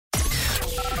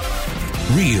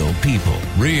Real people,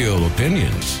 real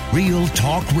opinions, real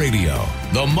talk radio.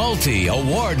 The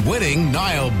multi-award-winning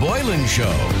Niall Boylan Show.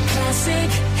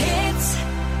 Classic hits.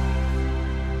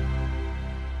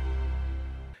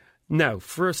 Now,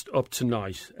 first up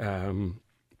tonight,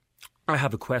 I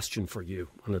have a question for you,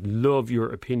 and I'd love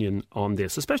your opinion on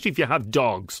this, especially if you have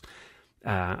dogs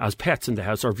as pets in the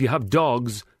house, or if you have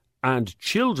dogs and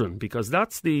children, because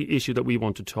that's the issue that we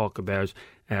want to talk about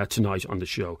tonight on the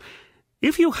show.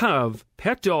 If you have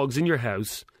pet dogs in your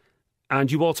house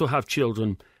and you also have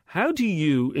children, how do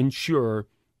you ensure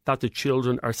that the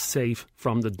children are safe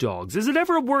from the dogs? Is it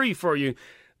ever a worry for you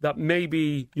that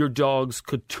maybe your dogs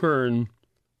could turn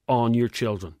on your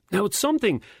children? Now, it's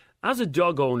something, as a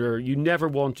dog owner, you never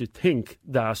want to think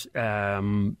that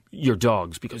your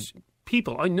dogs, because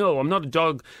people, I know, I'm not a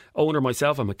dog owner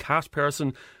myself, I'm a cat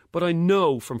person, but I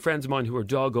know from friends of mine who are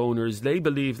dog owners, they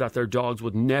believe that their dogs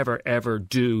would never ever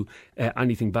do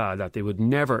anything bad, that they would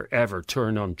never ever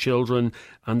turn on children,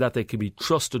 and that they could be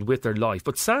trusted with their life.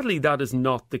 But sadly, that is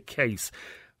not the case.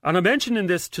 And I'm mentioning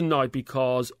this tonight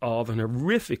because of an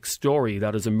horrific story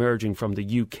that is emerging from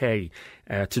the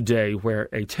UK today, where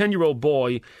a 10-year-old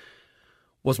boy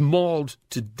was mauled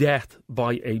to death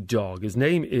by a dog. His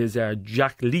name is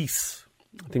Jack Leese.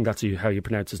 I think that's how you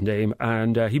pronounce his name.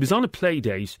 And he was on a play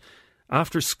date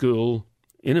after school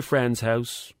in a friend's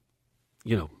house.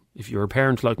 You know, if you're a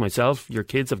parent like myself, your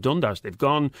kids have done that. They've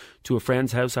gone to a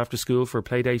friend's house after school for a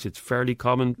play date. It's a fairly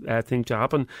common thing to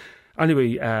happen.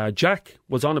 Anyway, Jack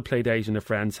was on a play date in a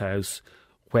friend's house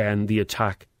when the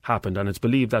attack happened. And it's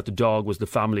believed that the dog was the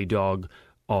family dog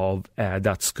of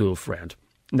that school friend.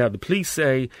 Now, the police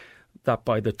say that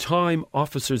by the time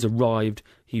officers arrived,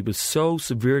 he was so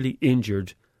severely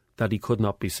injured that he could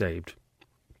not be saved.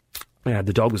 The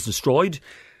dog was destroyed,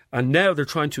 and now they're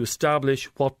trying to establish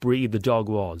what breed the dog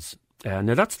was.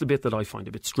 Now, that's the bit that I find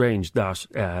a bit strange, that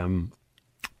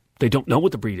they don't know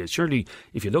what the breed is. Surely,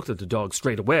 if you looked at the dog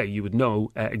straight away, you would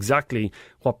know exactly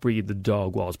what breed the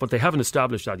dog was. But they haven't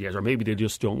established that yet, or maybe they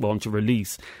just don't want to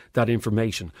release that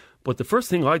information. But the first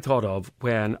thing I thought of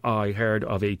when I heard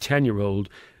of a 10-year-old,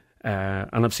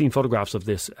 and I've seen photographs of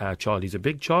this child. He's a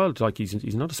big child, like he's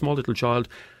not a small little child.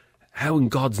 How in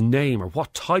God's name, or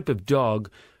what type of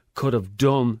dog could have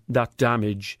done that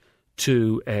damage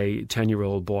to a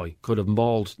 10-year-old boy, could have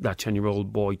mauled that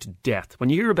 10-year-old boy to death? When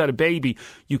you hear about a baby,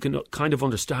 you can kind of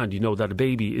understand, you know, that a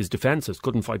baby is defenceless,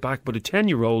 couldn't fight back. But a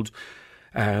 10-year-old,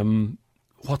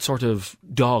 what sort of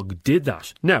dog did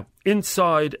that? Now,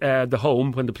 inside the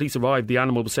home, when the police arrived, the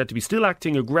animal was said to be still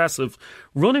acting aggressive,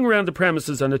 running around the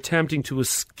premises and attempting to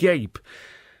escape.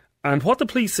 And what the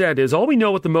police said is, all we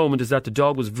know at the moment is that the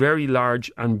dog was very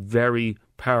large and very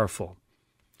powerful.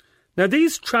 Now,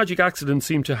 these tragic accidents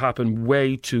seem to happen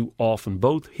way too often,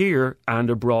 both here and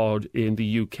abroad in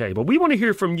the UK. But we want to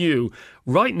hear from you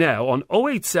right now on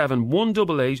 087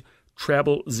 188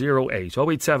 0008.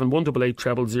 087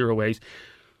 188 0008.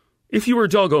 If you were a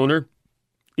dog owner,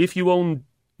 if you own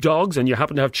dogs and you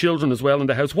happen to have children as well in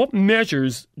the house, what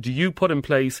measures do you put in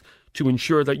place to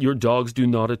ensure that your dogs do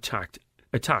not attack?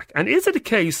 And is it a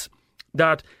case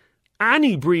that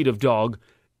any breed of dog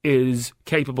is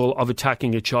capable of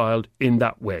attacking a child in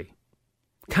that way?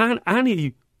 Can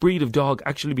any breed of dog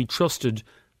actually be trusted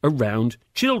around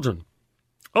children?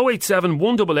 087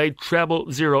 188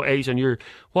 0008, and your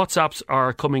WhatsApps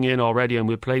are coming in already, and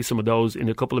we'll play some of those in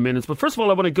a couple of minutes. But first of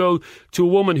all, I want to go to a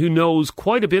woman who knows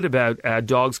quite a bit about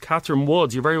dogs, Catherine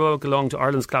Woods. You're very welcome along to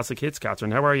Ireland's Classic Hits,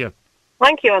 Catherine. How are you?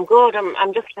 Thank you, I'm good.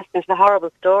 I'm just listening to the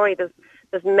horrible story.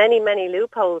 There's many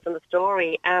loopholes in the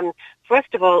story.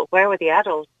 First of all, where were the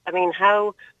adults? I mean,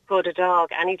 how could a dog,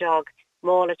 any dog,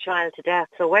 maul a child to death?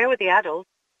 So where were the adults?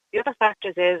 The other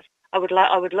factors is, I would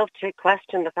love to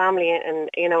question the family and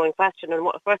in question. And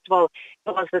first of all,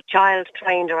 was the child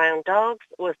trained around dogs?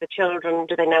 Was the children,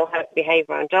 do they know how to behave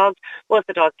around dogs? Was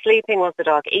the dog sleeping? Was the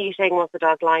dog eating? Was the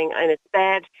dog lying in its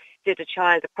bed? Did the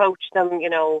child approach them,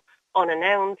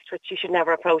 unannounced? Which you should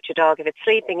never approach a dog if it's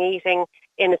sleeping, eating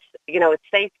in its its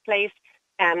safe place.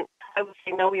 I would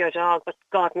say know your dog, but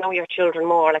God, know your children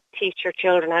more. Like, teach your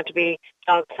children how to be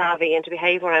dog savvy and to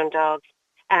behave around dogs.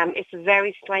 It's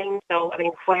very strange, though. I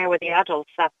mean, where were the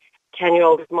adults? That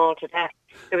 10-year-old was mauled to death.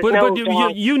 But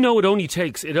you know, it only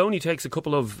takes a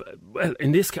couple of, well,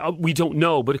 in this case, we don't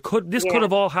know, but could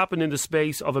have all happened in the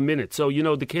space of a minute. So,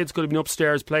 the kids could have been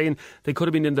upstairs playing, they could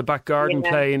have been in the back garden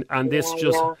playing, and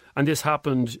this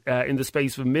happened in the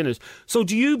space of a minute. So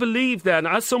do you believe then,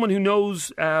 as someone who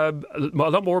knows a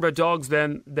lot more about dogs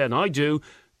than I do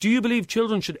you believe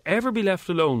children should ever be left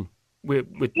alone? Yes,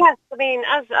 I mean,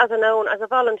 as a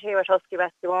volunteer at Husky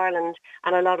Rescue Ireland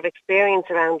and a lot of experience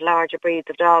around larger breeds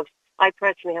of dogs, I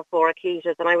personally have 4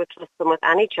 Akitas, and I would trust them with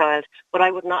any child, but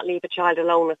I would not leave a child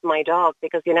alone with my dog,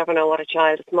 because you never know what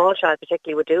a small child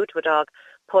particularly, would do to a dog.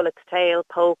 Pull its tail,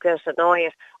 poke it, annoy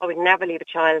it. I would never leave a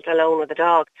child alone with a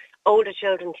dog. Older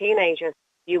children, teenagers,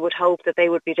 you would hope that they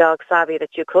would be dog savvy,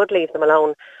 that you could leave them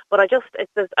alone. But I'd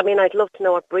love to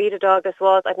know what breed of dog this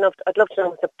was. I'd love to know,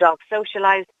 was the dog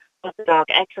socialised? Was the dog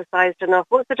exercised enough?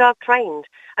 Was the dog trained?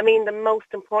 I mean, the most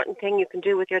important thing you can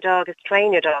do with your dog is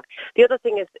train your dog. The other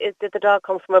thing is did the dog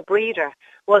come from a breeder?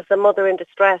 Was the mother in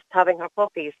distress having her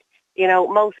puppies? You know,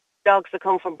 most dogs that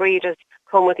come from breeders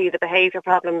come with either behaviour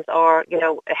problems or,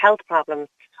 health problems.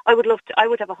 I would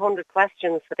have 100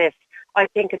 questions for this. I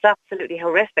think it's absolutely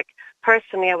horrific.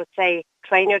 Personally, I would say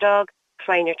train your dog,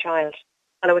 train your child.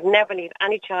 And I would never leave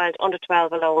any child under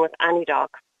 12 alone with any dog.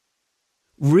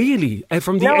 Really?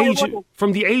 From the age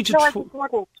of... I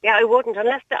wouldn't. Yeah, I wouldn't.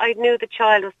 Unless I knew the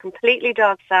child was completely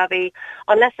dog savvy,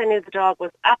 unless I knew the dog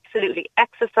was absolutely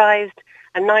exercised,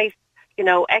 a nice,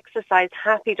 exercise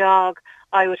happy dog,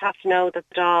 I would have to know that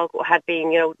the dog had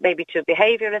been, maybe to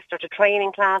behaviourist or to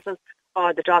training classes,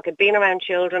 or the dog had been around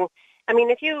children. I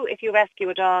mean, if you rescue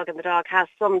a dog and the dog has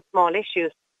some small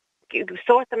issues, you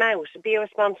sort them out. Be a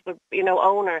responsible,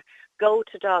 owner. Go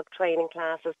to dog training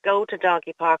classes. Go to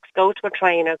doggy parks. Go to a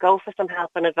trainer. Go for some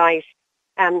help and advice.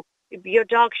 Your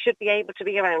dog should be able to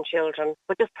be around children.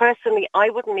 But just personally, I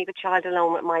wouldn't leave a child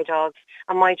alone with my dogs.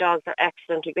 And my dogs are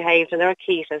excellently behaved, and they're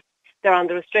Akitas. They're on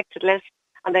the restricted list,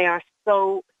 and they are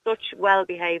such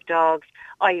well-behaved dogs.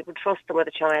 I would trust them with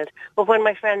a child. But when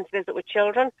my friends visit with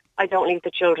children, I don't leave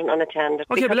the children unattended,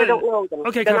 because I don't know them.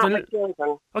 Okay, they're Catherine, not my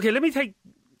children. Okay, let me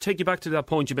take you back to that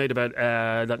point you made about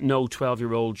that no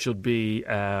 12-year-old should be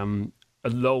alone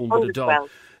with a dog. 12.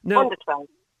 Now, Under 12.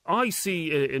 I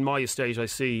see in my estate,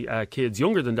 kids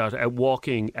younger than that out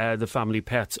walking the family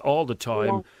pets all the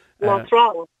time. No, it's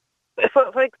wrong.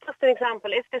 For just an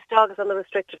example, if this dog is on the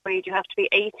restricted breed, you have to be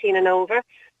 18 and over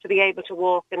to be able to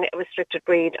walk in a restricted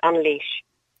breed on leash.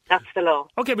 That's the law.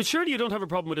 Okay, but surely you don't have a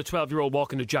problem with a 12-year-old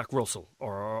walking a Jack Russell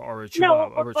or a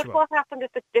Chihuahua? No, but what happens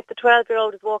if the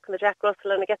 12-year-old is walking a Jack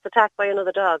Russell and it gets attacked by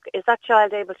another dog? Is that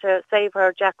child able to save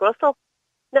her Jack Russell?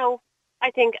 No.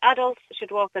 I think adults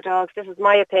should walk their dogs. This is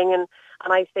my opinion,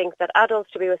 and I think that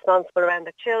adults should be responsible around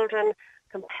their children.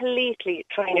 Completely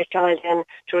train your child in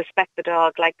to respect the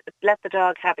dog. Like, let the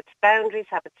dog have its boundaries,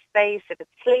 have its space. If it's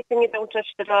sleeping, you don't touch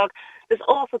the dog. There's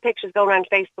awful pictures going around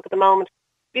Facebook at the moment.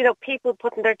 People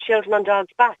putting their children on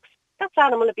dogs' backs. That's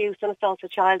animal abuse, and it's also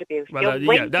child abuse. Well,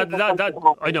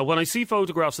 that I know. When I see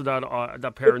photographs of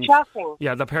that parents,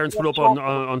 that parents put up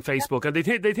on Facebook, and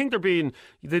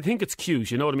they think it's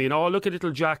cute. You know what I mean? Oh, look at little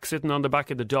Jack sitting on the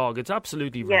back of the dog. It's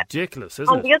absolutely ridiculous,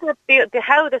 isn't it?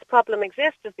 How this problem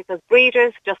exists is because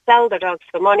breeders just sell their dogs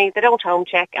for money. They don't home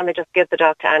check, and they just give the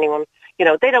dog to anyone.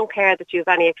 They don't care that you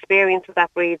have any experience with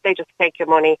that breed. They just take your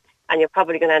money, and you're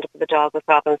probably going to end up with a dog with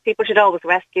problems. People should always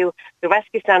rescue. The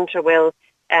rescue centre will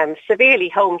severely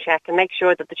home check and make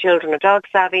sure that the children are dog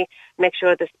savvy, make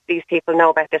sure that these people know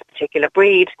about this particular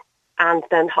breed, and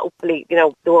then hopefully, there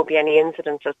won't be any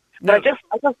incidences. No. But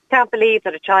I just can't believe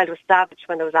that a child was savaged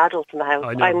when there was adults in the house.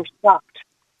 I'm shocked.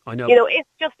 I know.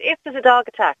 If there's a dog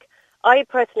attack, I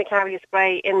personally carry a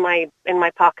spray in my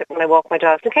pocket when I walk my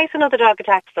dogs in case another dog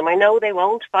attacks them. I know they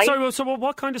won't fight. So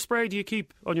what kind of spray do you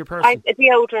keep on your person? A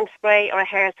deodorant spray or a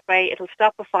hair spray. It'll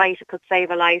stop a fight. It could save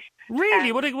a life.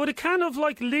 Really? Would a can of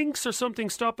Lynx or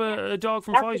something stop a dog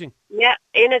from fighting? Yeah.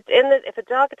 If a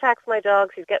dog attacks my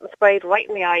dogs, he's getting sprayed right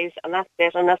in the eyes, and that's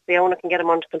it. Unless the owner can get him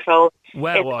under control.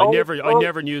 Well, I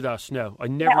never knew that. No, I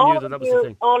never knew that was the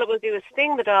thing. All it will do is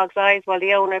sting the dog's eyes while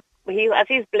the owner, as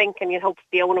he's blinking, you'd hope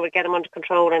the owner would get him under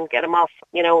control and get him off,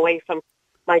 away from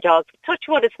my dogs. Touch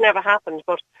wood, it's never happened,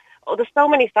 but there's so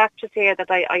many factors here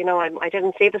that I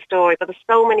didn't see the story, but there's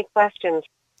so many questions.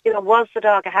 Was the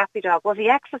dog a happy dog? Was he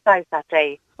exercised that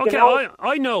day? Okay,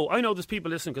 I know there's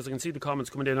people listening because I can see the comments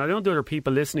coming in. I know there are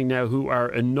people listening now who are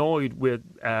annoyed with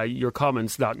your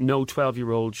comments that no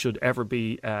 12-year-old should ever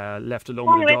be left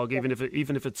alone with a dog, even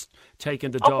if it's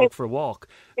taking the dog for a walk.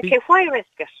 Okay, why risk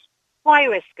it? Why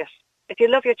risk it? If you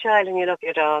love your child and you love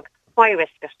your dog, why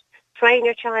risk it? Train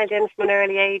your child in from an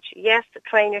early age. Yes,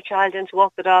 train your child in to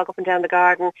walk the dog up and down the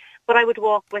garden, but I would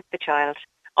walk with the child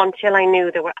until I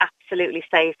knew they were absolutely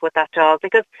safe with that dog.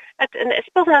 Because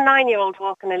suppose a 9-year-old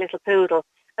walking a little poodle,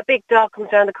 a big dog comes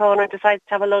around the corner and decides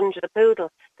to have a lunge at the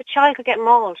poodle. The child could get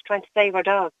mauled trying to save her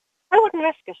dog. I wouldn't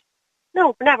risk it.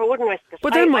 No, never wouldn't risk it.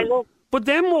 But then, I love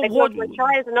my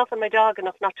child enough and my dog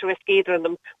enough not to risk either of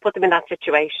them, put them in that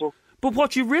situation. But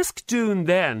what you risk doing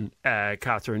then,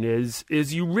 Catherine, is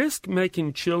you risk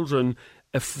making children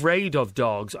afraid of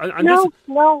dogs.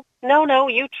 No. No,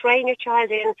 you train your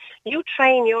child in. You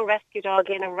train your rescue dog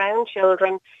in around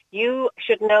children. You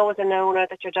should know as an owner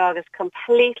that your dog is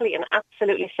completely and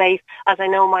absolutely safe, as I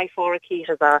know my 4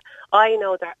 Akitas are. I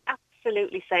know they're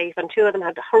absolutely safe, and 2 of them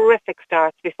had horrific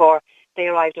starts before they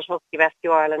arrived at Husky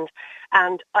Rescue Ireland.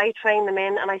 And I train them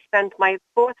in, and I spent my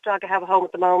 4th dog I have at home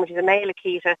at the moment, he's a male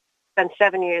Akita, spent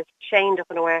 7 years chained up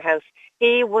in a warehouse.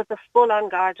 He was a full-on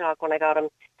guard dog when I got him.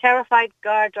 Terrified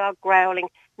guard dog, growling.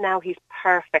 Now he's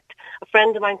perfect. A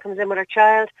friend of mine comes in with her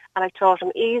child, and I taught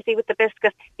him easy with the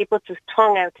biscuit. He puts his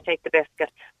tongue out to take the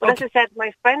biscuit. But as I said,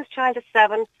 my friend's child is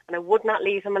 7, and I would not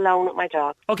leave him alone with my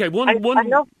dog. Okay, I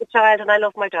love the child, and I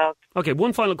love my dog. Okay,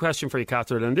 one final question for you,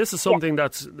 Catherine, and this is something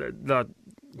that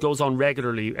goes on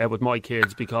regularly with my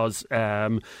kids, because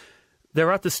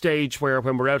they're at the stage where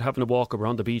when we're out having a walk or we're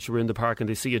on the beach or we're in the park and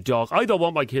they see a dog. I don't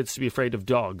want my kids to be afraid of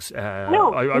dogs.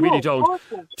 No, I really don't. Of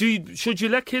course not. Should you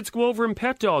let kids go over and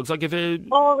pet dogs? Like if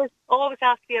Always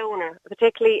ask the owner,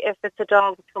 particularly if it's a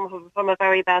dog that's come from a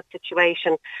very bad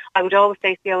situation. I would always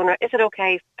say to the owner, is it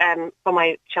okay for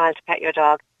my child to pet your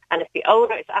dog? And if the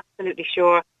owner is absolutely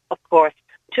sure, of course.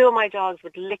 2 of my dogs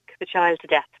would lick the child to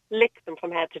death, lick them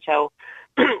from head to toe.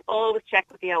 Always check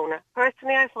with the owner.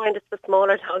 Personally, I find it's the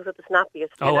smaller dogs with the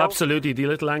snappiest. Oh, absolutely, the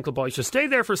little ankle bite. So stay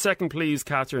there for a second, please,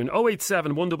 Catherine.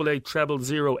 087 188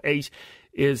 0008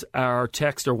 is our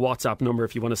text or WhatsApp number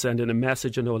if you want to send in a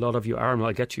message. I know a lot of you are, and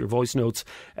I'll get to your voice notes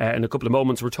in a couple of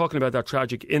moments. We're talking about that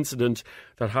tragic incident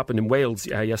that happened in Wales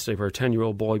yesterday, where a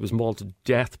 10-year-old boy was mauled to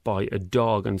death by a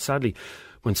dog. And sadly,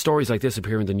 when stories like this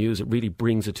appear in the news, it really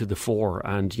brings it to the fore.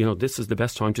 And, you know, this is the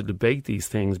best time to debate these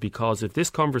things, because if this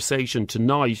conversation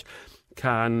tonight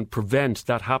can prevent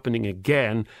that happening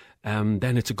again,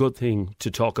 then it's a good thing to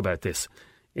talk about this.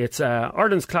 It's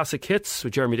Ireland's Classic Hits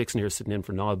with Jeremy Dixon here sitting in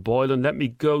for Niall Boylan. Let me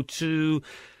go to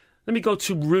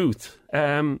Ruth.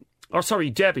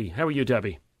 Debbie. How are you,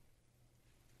 Debbie?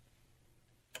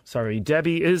 Sorry,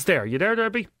 Debbie is there. You there,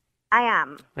 Debbie? I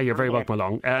am. Oh, you're very welcome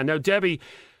along. Now, Debbie,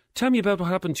 tell me about what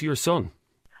happened to your son.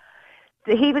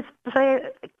 He was playing,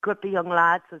 a group of young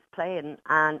lads was playing,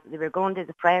 and they were going to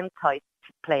the friend's house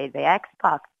to play the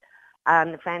Xbox.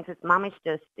 And the friend says,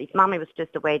 his mommy was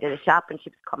just away to the shop, and she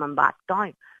was coming back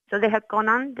down. So they had gone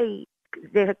under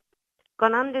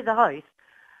the house,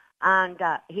 and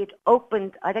he had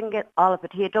opened, I didn't get all of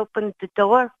it, he had opened the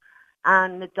door,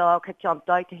 and the dog had jumped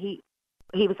out. He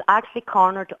was actually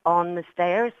cornered on the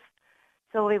stairs.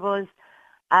 So he was,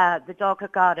 the dog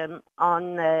had got him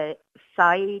on the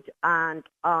side and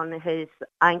on his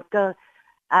ankle.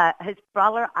 His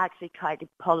brother actually tried to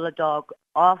pull the dog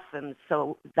off him,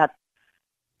 so that...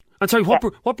 I'm sorry,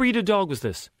 what breed of dog was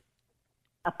this?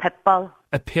 A pit bull.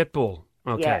 A pit bull,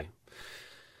 okay. Yeah.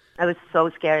 I was so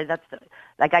scared.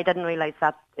 I didn't realise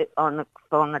that on the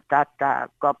phone that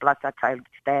God bless that child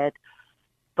dead.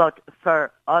 But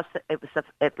for us, it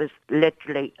was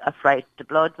literally a fright. The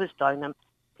blood was down him.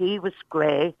 He was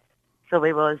grey, so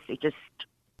he just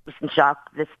was in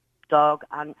shock, this dog,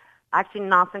 and actually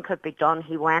nothing could be done.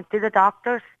 He went to the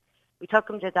doctors. We took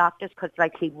him to the doctors because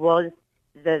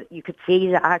you could see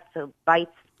the actual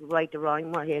bites right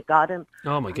around where he had got him.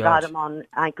 Oh my God. Got him on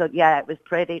ankle. Yeah, it was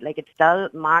pretty, it's still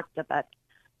marked a bit.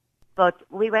 But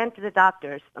we went to the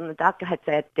doctors, and the doctor had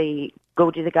said they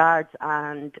go to the guards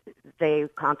and they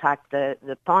contact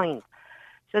the point.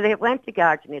 So they went to the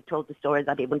guards, and they told the story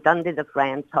that he went down to the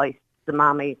friend's house. The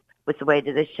mommy was away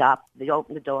to the shop. They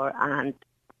opened the door, and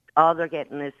all they're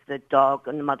getting is the dog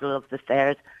in the middle of the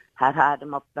stairs had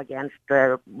him up against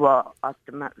the wall, at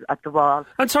the wall.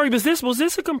 I'm sorry, was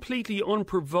this a completely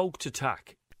unprovoked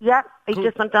attack? Yeah, he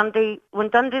just went down to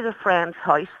the friend's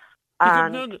house.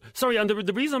 Sorry, and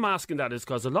the reason I'm asking that is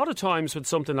because a lot of times when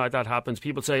something like that happens,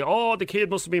 people say, oh, the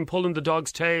kid must have been pulling the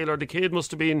dog's tail, or the kid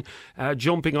must have been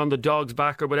jumping on the dog's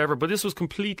back or whatever, but this was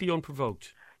completely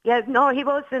unprovoked. Yeah, no, he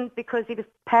wasn't, because he was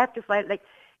petrified.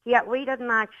 We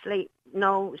didn't actually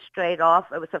know straight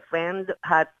off. It was a friend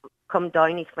had come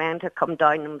down, his friend had come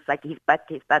down and was like, he's bit.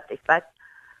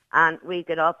 And we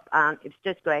got up, and it was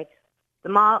just great. The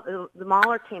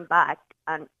mauler came back,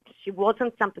 and she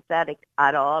wasn't sympathetic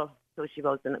at all. So she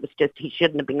wasn't. It was just he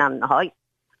shouldn't have been in the house.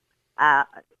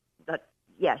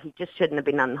 He just shouldn't have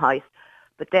been in the house.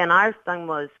 But then our thing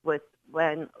was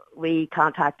when we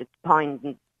contacted the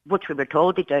pound, which we were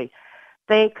told to do,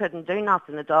 they couldn't do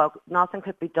nothing. Nothing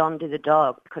could be done to the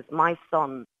dog because my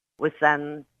son was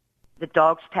in the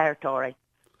dog's territory.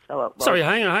 So it was. Sorry,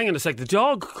 hang on a sec. The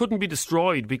dog couldn't be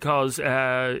destroyed because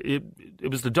it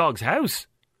was the dog's house.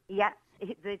 Yeah.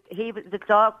 The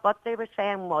dog. What they were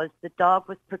saying was the dog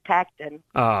was protecting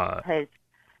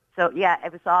So, yeah,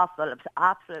 it was awful. It was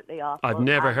absolutely awful. I've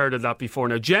never heard of that before.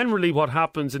 Now, generally what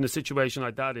happens in a situation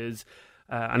like that is,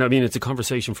 and I mean, it's a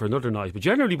conversation for another night, but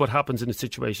generally what happens in a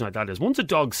situation like that is once a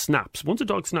dog snaps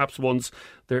once,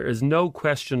 there is no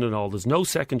question at all. There's no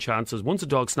second chances. Once a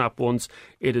dog snaps once,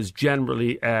 it is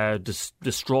generally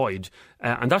destroyed.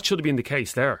 And that should have been the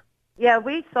case there. Yeah,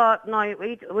 we thought, no,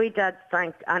 we did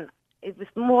think, and it was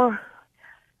more,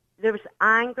 there was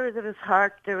anger, there was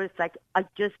hurt, there was like, I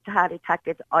just had to take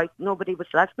it out. Nobody was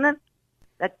listening,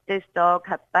 that this dog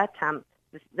had bit him.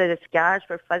 The scars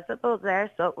were visible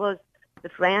there, so it was, the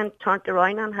friend turned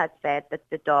around and had said that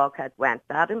the dog had went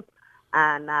at him.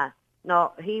 And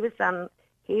no, he was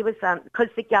because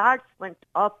the guards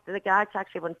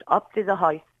actually went up to the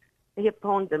house. They had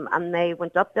phoned them and they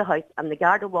went up the house, and the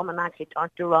guard woman actually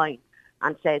turned around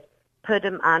and said, put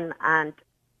him on and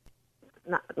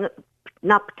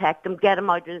not protect him, put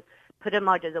him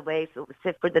out of the way, so it was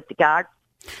safer that the guards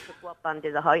could go up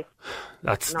onto the house.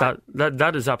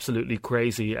 That is absolutely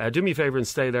crazy. Do me a favour and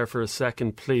stay there for a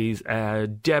second, please.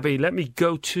 Debbie, let me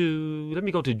go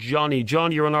to Johnny.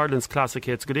 John, you're on Ireland's Classic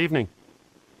Hits. Good evening.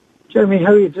 Jeremy,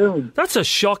 how are you doing? That's a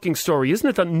shocking story, isn't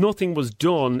it, that nothing was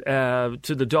done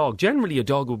to the dog? Generally, a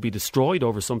dog would be destroyed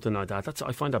over something like that.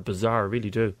 I find that bizarre, I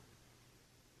really do.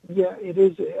 Yeah, it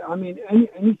is. I mean,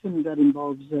 anything that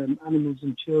involves animals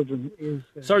and children is...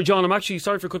 Sorry, John,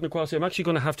 sorry for cutting across you. I'm actually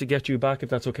going to have to get you back, if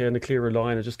that's okay, on the clearer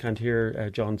line. I just can't hear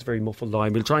John's very muffled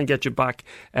line. We'll try and get you back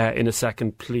in a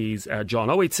second, please, John.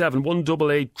 087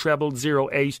 188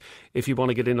 0008 if you want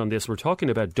to get in on this. We're talking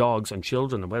about dogs and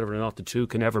children and whether or not the two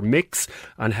can ever mix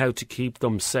and how to keep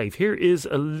them safe. Here is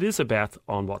Elizabeth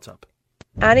on WhatsApp.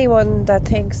 Anyone that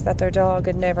thinks that their dog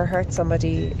would never hurt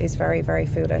somebody is very, very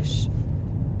foolish.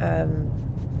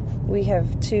 We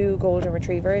have 2 golden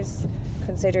retrievers,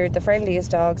 considered the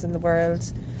friendliest dogs in the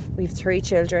world. We have 3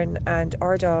 children, and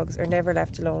our dogs are never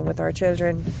left alone with our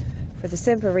children for the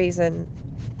simple reason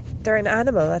they're an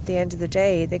animal at the end of the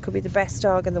day. They could be the best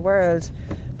dog in the world,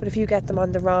 but if you get them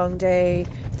on the wrong day,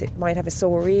 they might have a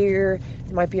sore ear,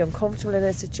 they might be uncomfortable in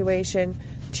a situation.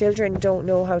 Children don't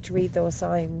know how to read those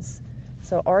signs,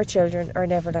 so our children are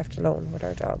never left alone with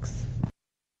our dogs.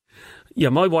 Yeah,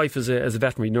 my wife is a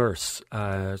veterinary nurse,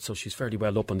 so she's fairly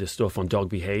well up on this stuff, on dog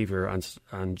behaviour,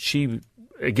 and she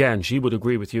would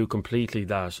agree with you completely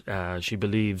that she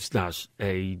believes that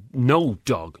no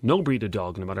breed of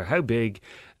dog, no matter how big,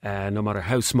 no matter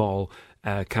how small,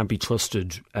 can be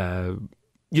trusted. And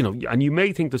you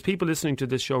may think there's people listening to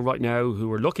this show right now who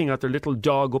are looking at their little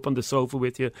dog up on the sofa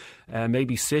with you,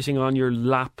 maybe sitting on your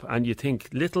lap, and you think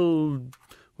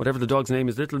whatever the dog's name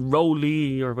is, little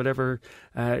Rolly or whatever,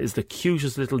 is the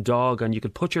cutest little dog, and you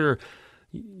could put your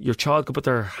child could put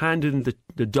their hand in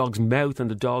the dog's mouth and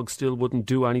the dog still wouldn't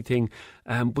do anything,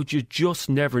 but you just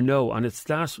never know. And it's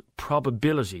that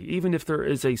probability, even if there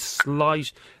is a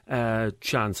slight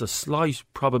chance, a slight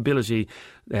probability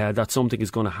that something is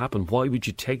going to happen, why would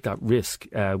you take that risk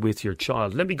with your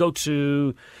child? Let me go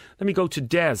to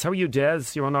Des. How are you, Des?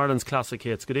 You're on Ireland's Classic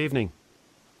Hits. Good evening.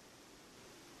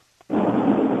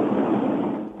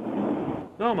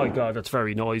 Oh my God, that's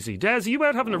very noisy. Des, are you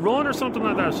out having a run or something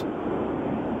like that?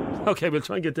 Okay, we'll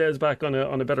try and get Des back on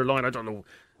a better line. I don't know,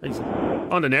 he's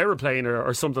on an aeroplane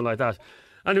or something like that.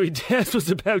 Anyway, Des was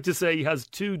about to say he has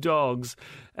 2 dogs,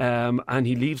 and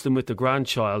he leaves them with the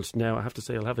grandchild. Now, I have to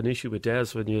say, I'll have an issue with Des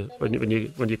when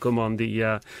you come on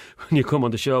the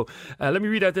show. Let me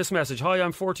read out this message. Hi,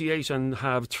 I'm 48 and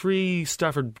have 3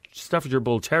 Staffordshire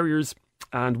Bull Terriers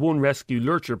and 1 rescue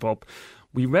lurcher pup.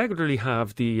 We regularly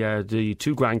have the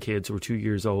 2 grandkids who are 2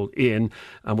 years old in,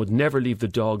 and would never leave the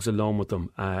dogs alone with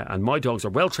them. And my dogs are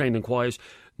well trained and quiet.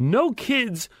 No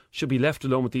kids should be left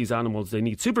alone with these animals. They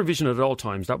need supervision at all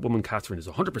times. That woman, Catherine, is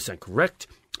 100% correct.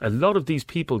 A lot of these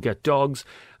people get dogs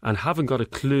and haven't got a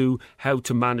clue how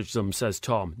to manage them, says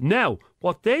Tom. Now,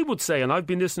 what they would say, and I've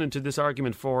been listening to this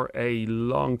argument for a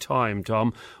long time,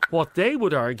 Tom, what they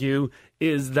would argue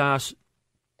is that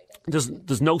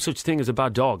there's no such thing as a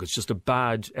bad dog. It's just a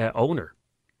bad owner.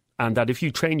 And that if you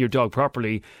train your dog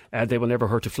properly, they will never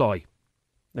hurt a fly.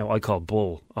 Now, I call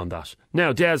bull on that.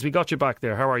 Now, Des, we got you back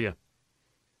there. How are you?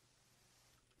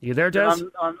 You there, Des?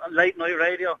 On late night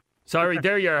radio. Sorry,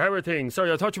 there you are. How are things?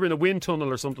 Sorry, I thought you were in a wind tunnel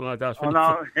or something like that. Oh,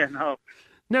 no, yeah, no.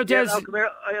 Now, Des... Yeah, no,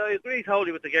 I agree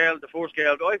totally with the first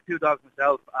girl. I have 2 dogs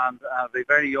myself and I have a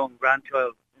very young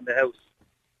grandchild in the house.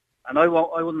 And I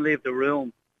wouldn't leave the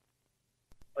room.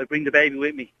 I bring the baby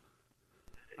with me.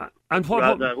 And what?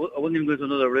 I wouldn't even go to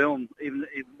another room. Even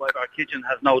our kitchen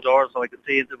has no doors, so I could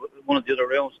see into one of the other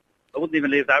rooms. I wouldn't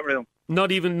even leave that room.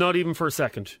 Not even for a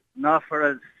second. Not for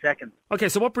a second. Okay,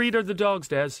 so what breed are the dogs,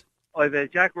 Des? I've a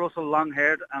Jack Russell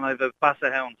long-haired and I've a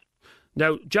Basset Hound.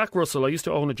 Now, Jack Russell, I used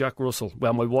to own a Jack Russell.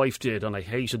 Well, my wife did, and I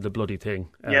hated the bloody thing.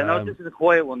 Yeah, no, this is a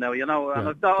quiet one now, you know. And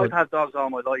I've had dogs all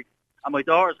my life. And my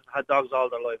daughters have had dogs all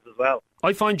their lives as well.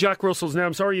 I find Jack Russells, now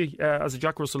I'm sorry, as a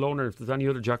Jack Russell owner, if there's any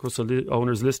other Jack Russell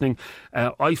owners listening,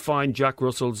 I find Jack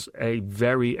Russells a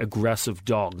very aggressive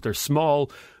dog. They're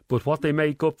small, but what they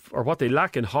make up, or what they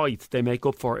lack in height, they make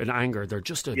up for in anger. They're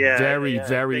just a very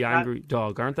angry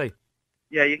dog, aren't they?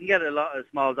 Yeah, you can get a lot of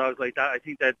small dogs like that. I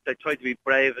think that they try to be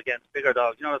brave against bigger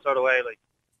dogs, you know, that sort of way. Like.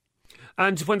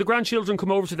 And when the grandchildren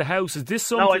come over to the house, is this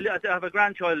something... No, I have a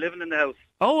grandchild living in the house.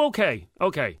 Oh, okay.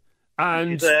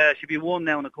 And she'll be one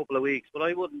now in a couple of weeks, but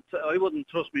I wouldn't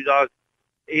trust my dog,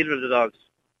 either of the dogs.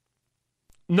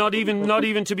 Not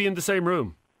even to be in the same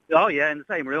room? Oh, yeah, in the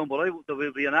same room, but there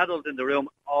will be an adult in the room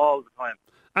all the time.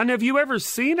 And have you ever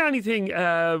seen anything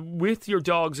with your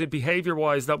dogs,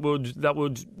 behaviour-wise, that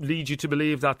would lead you to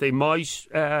believe that they might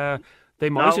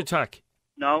attack?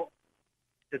 No.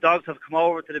 The dogs have come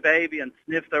over to the baby and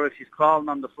sniffed her if she's crawling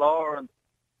on the floor, and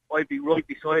I'd be right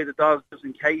beside the dog just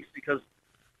in case, because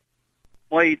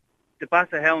the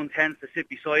Basset Hound tends to sit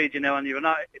beside you now, and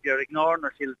if you're ignoring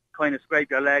her, she'll kind of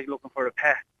scrape your leg looking for a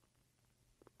pet.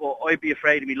 But I'd be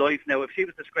afraid of my life now. If she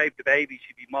was to scrape the baby,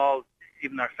 she'd be mauled.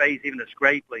 Even her face, even a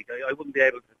scrape, like I wouldn't be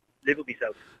able to live with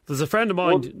myself. There's a friend of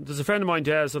mine,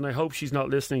 Des, and I hope she's not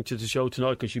listening to the show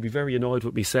tonight because she'd be very annoyed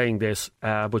with me saying this.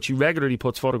 But she regularly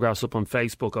puts photographs up on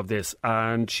Facebook of this,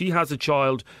 and she has a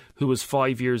child who is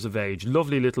 5 years of age,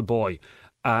 lovely little boy,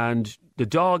 and the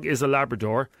dog is a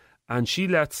Labrador, and she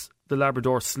lets the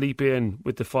Labrador sleep in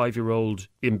with the 5-year-old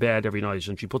in bed every night,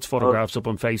 and she puts photographs up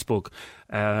on Facebook.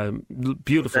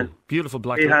 Beautiful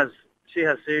black. She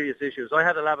has serious issues. I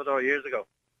had a Labrador years ago.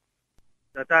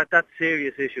 That's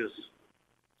serious issues.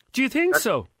 Do you think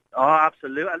so? Oh,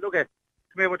 absolutely. And look, come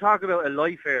here, we're talking about a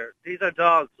life here. These are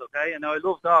dogs, okay? And I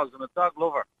love dogs. I'm a dog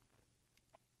lover.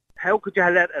 How could you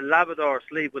let a Labrador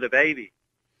sleep with a baby?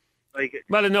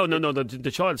 Well, no.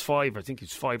 The child's 5. I think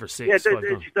he's 5 or 6. Yeah,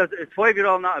 it's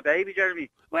 5-year-old, not a baby, Jeremy.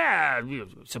 Well, I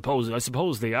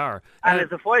suppose they are. And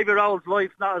is a 5-year-old's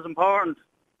life not as important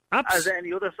as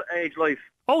any other age life?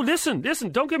 Oh, listen,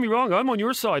 don't get me wrong, I'm on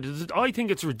your side. I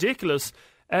think it's ridiculous,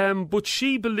 but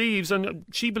she believes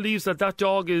that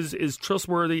dog is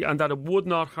trustworthy and that it would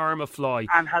not harm a fly.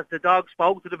 And has the dog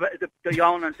spoke to the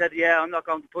owner and said, yeah, I'm not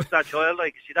going to touch that child?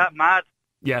 Like, is she that mad?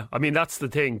 Yeah, I mean, that's the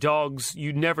thing. Dogs,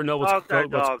 you never know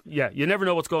you never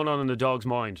know what's going on in the dog's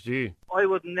mind, do you? I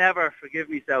would never forgive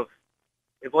myself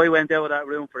if I went out of that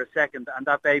room for a second and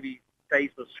that baby's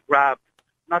face was scrabbed.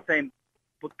 Not saying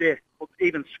but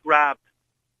even scrabbed.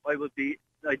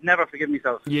 I'd never forgive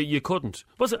myself. You couldn't.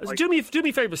 But do me a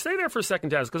favour, stay there for a second,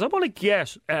 Des, because I want to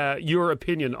get your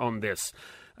opinion on this.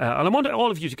 And I want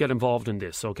all of you to get involved in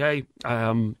this, okay?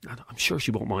 I'm sure she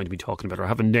won't mind me talking about her. I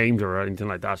haven't named her or anything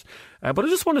like that. But I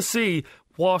just want to see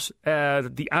what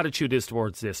the attitude is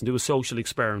towards this and do a social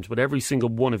experiment with every single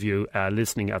one of you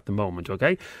listening at the moment,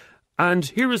 okay? And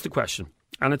here is the question.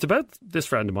 And it's about this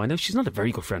friend of mine. Now, she's not a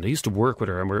very good friend. I used to work with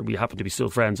her and we happen to be still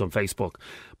friends on Facebook.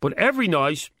 But every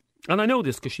night, and I know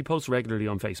this because she posts regularly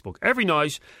on Facebook, every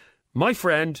night my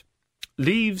friend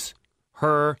leaves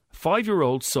her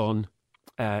 5-year-old son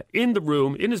in the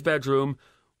room, in his bedroom,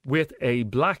 with a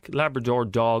black Labrador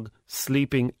dog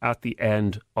sleeping at the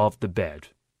end of the bed.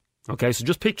 Okay, so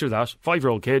just picture that,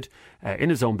 5-year-old kid in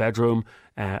his own bedroom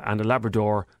and a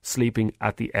Labrador sleeping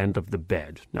at the end of the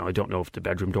bed. Now, I don't know if the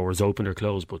bedroom door is open or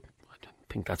closed, but I don't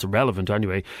think that's irrelevant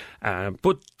anyway.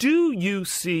 But do you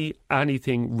see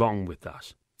anything wrong with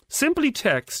that? Simply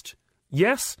text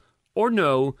yes or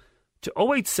no to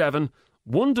 087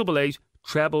 188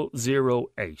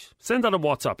 0008. Send that on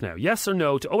WhatsApp now. Yes or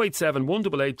no to 087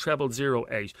 188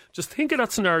 0008. Just think of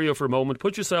that scenario for a moment.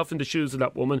 Put yourself in the shoes of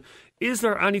that woman. Is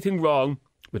there anything wrong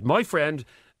with my friend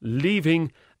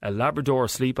leaving a Labrador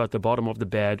asleep at the bottom of the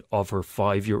bed of her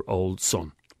 5-year-old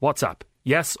son? WhatsApp.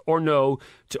 Yes or no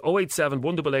to 087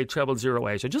 188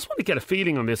 0008. I just want to get a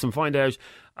feeling on this and find out,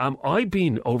 am I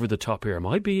being over the top here? Am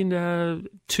I being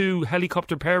too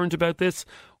helicopter parent about this?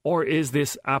 Or is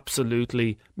this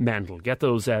absolutely mental? Get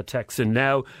those texts in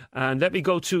now. And let me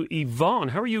go to Yvonne.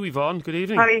 How are you, Yvonne? Good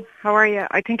evening. Hi, how are you?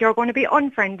 I think you're going to be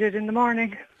unfriended in the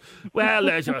morning. Well,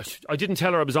 I didn't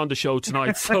tell her I was on the show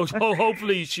tonight, so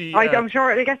hopefully she... I'm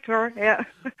sure it'll get to her, yeah.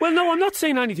 Well, no, I'm not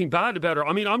saying anything bad about her.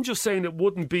 I mean, I'm just saying it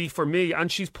wouldn't be for me.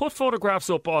 And she's put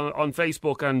photographs up on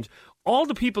Facebook, and all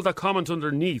the people that comment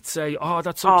underneath say, oh,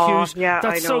 that's so cute. Yeah,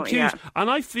 that's I know, so cute. yeah.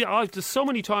 And I feel, there's so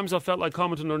many times I felt like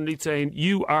commenting underneath saying,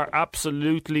 you are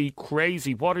absolutely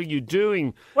crazy. What are you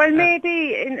doing? Well,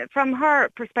 maybe from her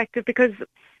perspective, because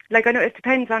like, I know it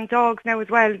depends on dogs now as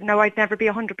well. Now, I'd never be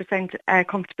 100%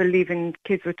 comfortable leaving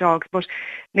kids with dogs, but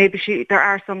maybe there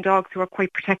are some dogs who are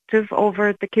quite protective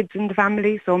over the kids in the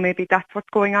family, so maybe that's what's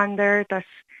going on there, that,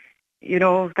 you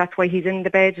know, that's why he's in the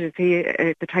bed. Is he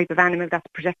the type of animal that's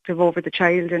protective over the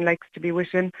child and likes to be with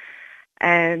him?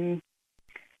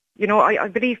 You know, I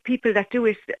believe people that do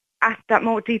it, at that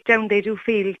moment, deep down, they do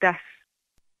feel that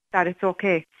it's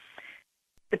okay.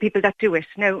 The people that do it.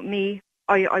 Now, me,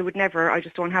 I would never, I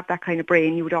just don't have that kind of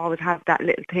brain. You would always have that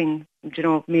little thing, you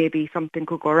know, maybe something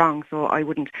could go wrong, so I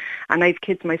wouldn't. And I've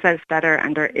kids myself that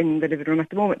are in the living room at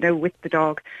the moment now with the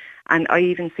dog, and I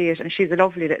even see it, and she's a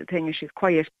lovely little thing and she's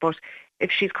quiet, but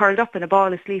if she's curled up in a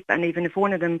ball asleep, and even if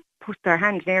one of them puts their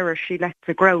hand near her, she lets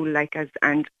it growl, like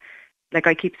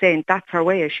I keep saying, that's her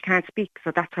way. She can't speak,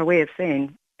 so that's her way of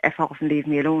saying, F off and leave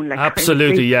me alone. Like,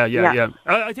 absolutely, yeah.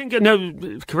 I think, now,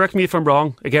 correct me if I'm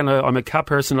wrong, again, I'm a cat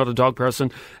person, not a dog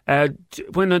person.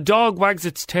 When a dog wags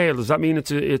its tail, does that mean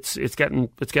it's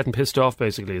getting pissed off,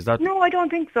 basically? Is that? No, I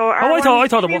don't think so. I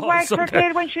thought it was. She wags her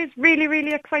tail when she's really,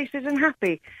 really excited and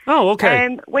happy. Oh,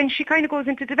 okay. When she kind of goes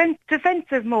into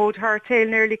defensive mode, her tail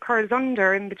nearly curls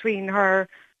under in between her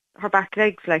back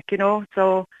legs, like, you know,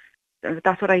 so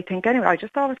that's what I think anyway. I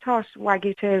just always thought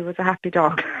Waggy Tail was a happy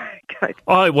dog.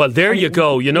 Oh, well, there you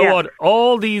go. You know what?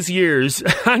 All these years,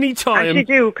 anytime. And she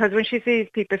do, because when she sees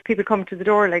people, if people come to the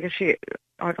door, like, if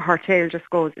her tail just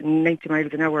goes 90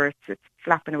 miles an hour, it's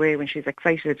flapping away when she's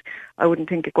excited. I wouldn't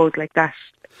think it goes like that.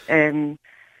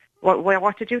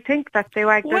 What did you think, that they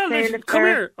wag their tail? Well, come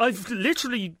here. I've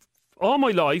literally, all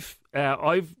my life,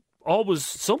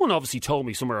 someone obviously told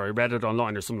me somewhere, I read it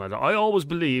online or something like that, I always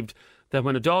believed that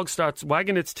when a dog starts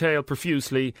wagging its tail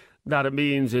profusely, that it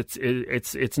means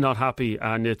it's not happy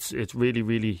and it's really,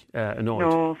 really annoyed.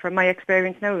 No, from my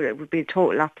experience now, it would be the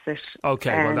total opposite.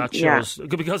 Okay, well, that shows. Yeah.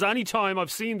 Because any time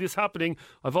I've seen this happening,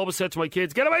 I've always said to my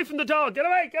kids, get away from the dog, get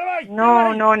away.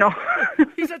 No.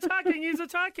 He's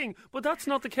attacking. But that's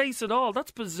not the case at all.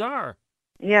 That's bizarre.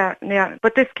 Yeah.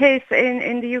 But this case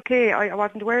in the UK, I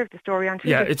wasn't aware of the story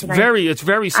until it's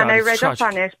very sad. And I read up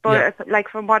on it, but like,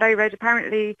 from what I read,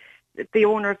 apparently the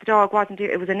owner of the dog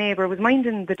it was a neighbour, was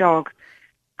minding the dog,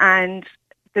 and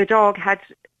the dog had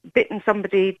bitten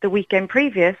somebody the weekend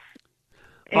previous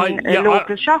in a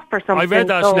local shop or something. I read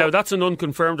that now. That's an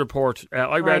unconfirmed report.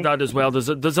 I read that as well.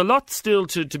 There's a lot still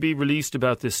to be released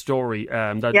about this story.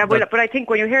 But I think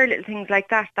when you hear little things like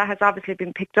that, that has obviously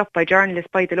been picked up by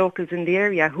journalists, by the locals in the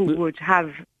area, who would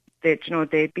have,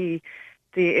 they'd be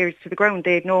the ears to the ground.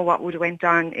 They'd know what would have went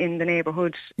on in the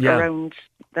neighbourhood around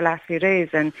the last few days,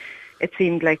 and it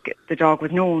seemed like the dog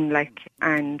was known, like,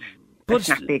 and a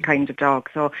snappy kind of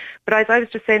dog. So, but as I was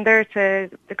just saying there to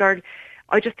the girl,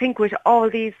 I just think with all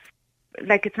these,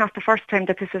 like, it's not the first time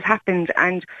that this has happened,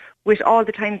 and with all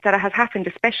the times that it has happened,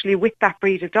 especially with that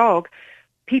breed of dog,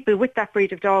 people with that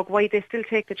breed of dog, why they still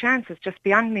take the chances, just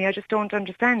beyond me. I just don't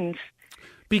understand.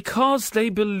 Because they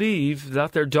believe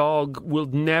that their dog will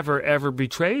never, ever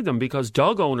betray them. Because a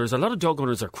lot of dog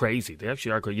owners are crazy. They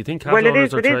actually are crazy. You think cat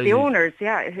owners are crazy? It is the owners,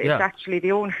 It's actually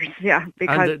the owners,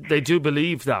 because and they do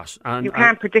believe that. And you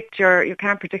can't predict,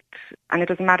 and it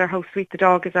doesn't matter how sweet the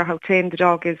dog is or how tame the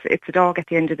dog is. It's a dog at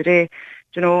the end of the day,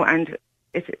 you know, and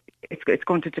it's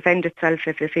going to defend itself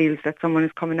if it feels that someone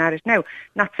is coming at it. Now,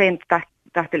 not saying that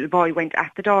little boy went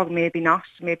at the dog, maybe not.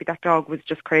 Maybe that dog was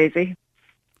just crazy.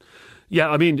 Yeah,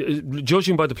 I mean,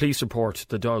 judging by the police report,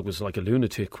 the dog was like a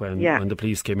lunatic when the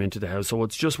police came into the house. So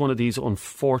it's just one of these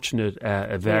unfortunate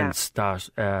events that,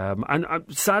 and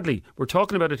sadly, we're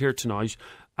talking about it here tonight,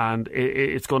 and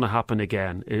it's going to happen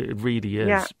again. It really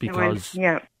is,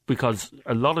 because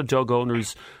a lot of dog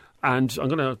owners. And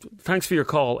thanks for your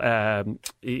call,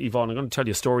 Yvonne. I'm going to tell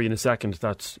you a story in a second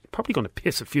that's probably going to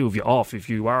piss a few of you off if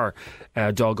you are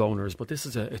dog owners. But it's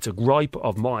a gripe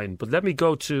of mine. But let me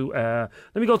go to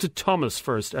Thomas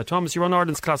first. Thomas, you're on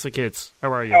Ireland's Classic Hits.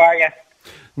 How are you? How are you?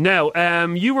 Now,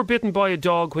 you were bitten by a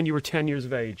dog when you were 10 years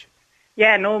of age.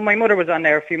 Yeah, no, my mother was on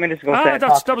there a few minutes ago. That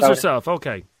was herself.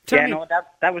 Okay.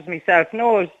 That was myself.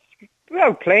 No, it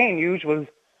was plain, usual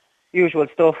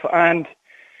stuff. And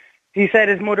he said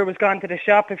his mother was gone to the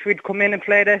shop if we'd come in and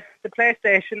play the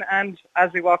PlayStation, and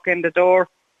as we walk in the door,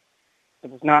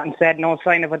 there was nothing said, no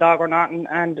sign of a dog or nothing,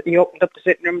 and he opened up the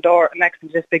sitting room door, and next thing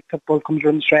this big pit bull comes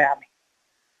running straight at me.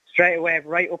 Straight away,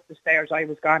 right up the stairs, I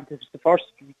was gone.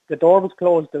 The door was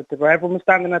closed, everyone was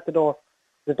standing at the door.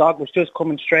 The dog was just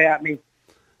coming straight at me,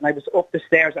 and I was up the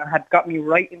stairs and had got me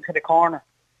right into the corner,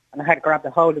 and I had grabbed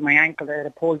a hold of my ankle there,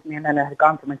 it pulled me, and then I had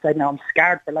gone for my side. Now I'm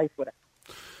scarred for life with it.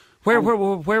 Where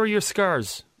are your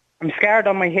scars? I'm scarred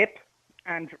on my hip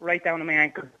and right down on my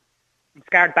ankle. I'm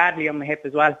scarred badly on my hip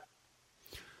as well.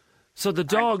 So the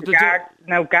dog...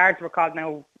 Guards were called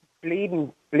now,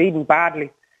 bleeding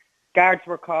badly. Guards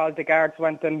were called, the guards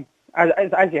went and,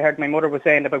 as you heard my mother was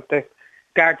saying about the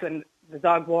guards and the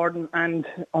dog warden, and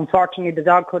unfortunately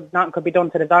nothing could be done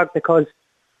to the dog because,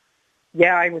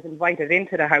 I was invited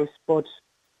into the house, but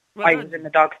I was in the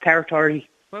dog's territory.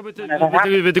 Well, with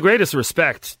the greatest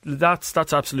respect, that's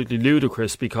absolutely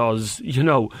ludicrous because,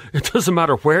 it doesn't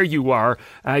matter where you are.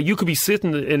 You could be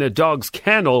sitting in a dog's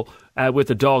kennel with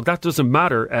a dog. That doesn't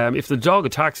matter. If the dog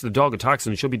attacks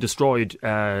and it should be destroyed.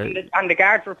 And the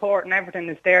guards report and everything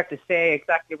is there to say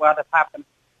exactly what has happened.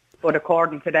 But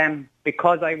according to them,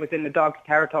 because I was in the dog's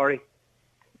territory,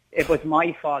 it was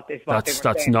my fault.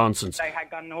 That's nonsense. I had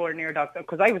gone nowhere near dogs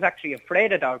because I was actually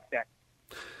afraid of dogs there.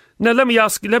 Now let me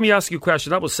ask you a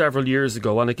question. That was several years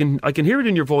ago, and I can hear it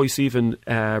in your voice, even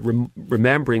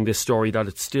remembering this story, that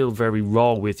it's still very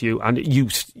raw with you. And you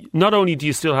not only do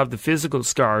you still have the physical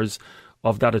scars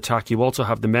of that attack, you also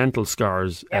have the mental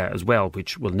scars as well,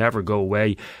 which will never go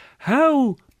away.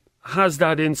 How has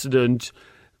that incident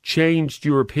changed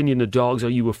your opinion of dogs? Are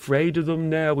you afraid of them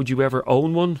now? Would you ever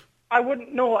own one? I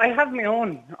wouldn't. No, I have my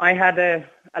own. I had a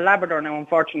Labrador now.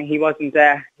 Unfortunately, he wasn't.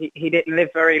 He didn't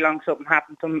live very long. Something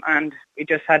happened to him, and we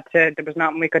just had to. There was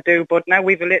nothing we could do. But now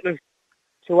we've a little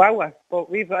Chihuahua. But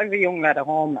I've a young lad at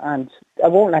home, and I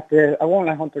won't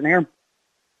let Hunter near him.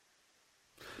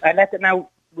 I let it now.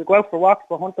 We go out for walks,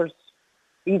 but Hunter's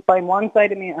he's by one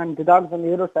side of me, and the dog's on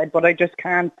the other side. But I just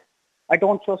can't. I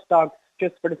don't trust dogs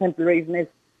just for the simple reason is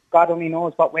God only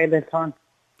knows what way they'll turn.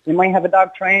 You might have a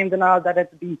dog trained and all that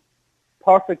it'll be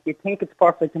perfect. You think it's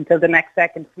perfect until the next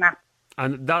second snap.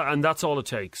 And that's all it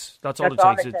takes. That's all it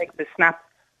takes to snap.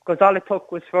 Because all it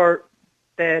took was for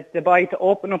the boy to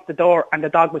open up the door and the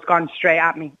dog was gone straight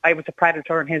at me. I was a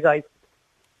predator in his eyes.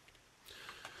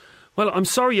 Well, I'm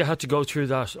sorry you had to go through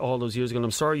that all those years ago. And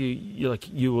I'm sorry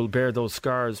you will bear those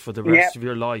scars for the rest of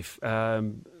your life.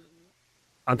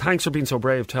 And thanks for being so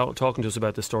brave talking to us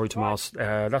about this story, Tomas.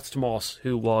 That's Tomas,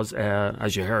 who was,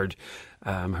 as you heard,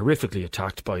 horrifically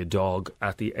attacked by a dog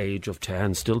at the age of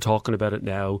 10. Still talking about it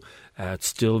now. It's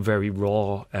still very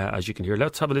raw, as you can hear.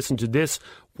 Let's have a listen to this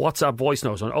WhatsApp voice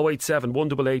note on 087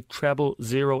 188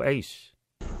 0008.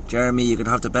 Jeremy, you could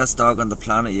have the best dog on the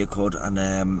planet, you could, and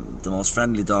the most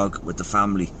friendly dog with the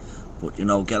family. But,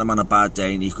 get him on a bad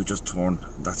day and he could just turn.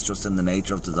 That's just in the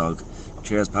nature of the dog.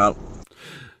 Cheers, pal.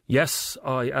 Yes,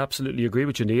 I absolutely agree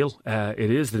with you, Neil. It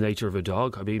is the nature of a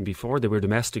dog. I mean, before they were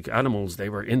domestic animals, they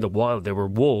were in the wild, they were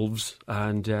wolves,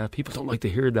 and people don't like to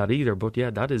hear that either. But yeah,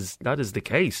 that is the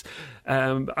case.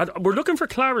 And we're looking for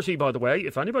clarity, by the way.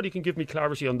 If anybody can give me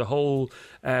clarity on the whole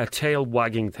tail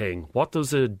wagging thing. What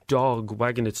does a dog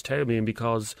wagging its tail mean?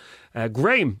 Because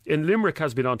Graham in Limerick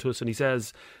has been on to us and he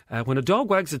says, when a dog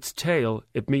wags its tail,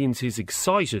 it means he's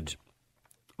excited.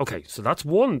 Okay, so that's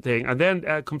one thing. And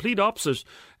then complete opposite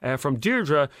from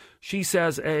Deirdre. She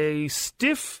says a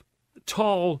stiff,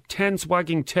 tall, tense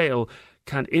wagging tail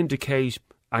can indicate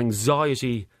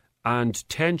anxiety and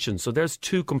tension. So there's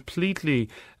two completely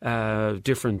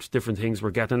different things we're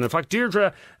getting. And in fact,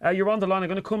 Deirdre, you're on the line. I'm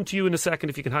going to come to you in a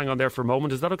second if you can hang on there for a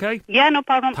moment. Is that okay? Yeah, no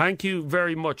problem. Thank you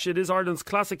very much. It is Ireland's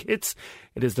Classic Hits.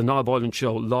 It is the Niall Boylan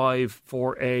Show live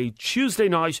for a Tuesday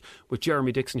night with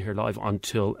Jeremy Dixon here live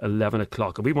until 11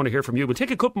 o'clock. And we want to hear from you. We'll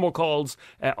take a couple more calls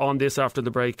on this after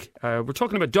the break. We're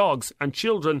talking about dogs and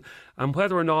children and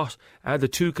whether or not the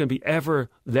two can be ever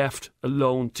left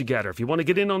alone together. If you want to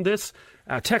get in on this,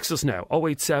 text us now,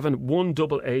 087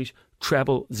 188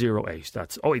 0008.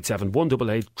 That's 087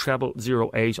 188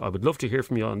 0008. I would love to hear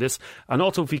from you on this. And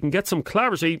also if we can get some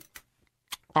clarity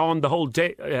on the whole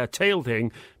tail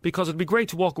thing, because it'd be great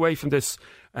to walk away from this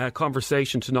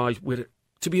conversation tonight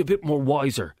to be a bit more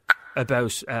wiser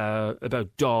about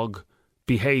dog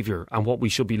behaviour and what we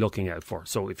should be looking out for.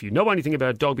 So if you know anything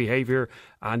about dog behaviour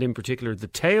and in particular the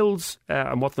tails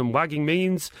and what them wagging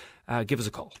means, give us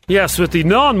a call. Yes, with the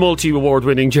non-multi-award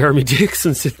winning Jeremy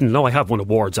Dixon sitting... No, I have won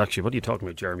awards actually. What are you talking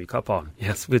about, Jeremy? Cop on.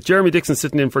 Yes, with Jeremy Dixon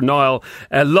sitting in for Niall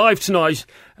live tonight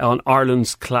on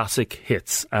Ireland's Classic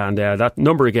Hits. And that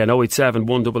number again, 087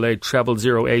 188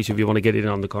 0008 if you want to get in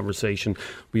on the conversation.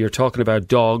 We are talking about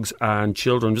dogs and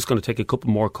children. I'm just going to take a couple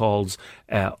more calls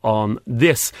on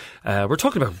this. We're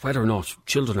talking about whether or not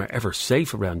children are ever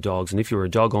safe around dogs, and if you're a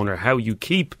dog owner, how you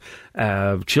keep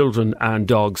children and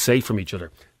dogs safe from each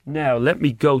other. Now, let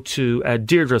me go to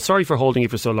Deirdre. Sorry for holding you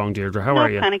for so long, Deirdre. How are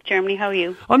you? No panic, Germany. How are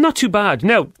you? I'm not too bad.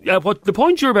 Now, what the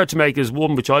point you're about to make is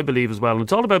one which I believe as well, and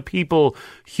it's all about people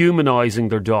humanising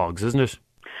their dogs, isn't it?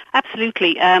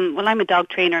 Absolutely. Well, I'm a dog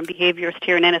trainer and behaviourist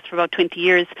here in Ennis for about 20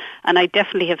 years, and I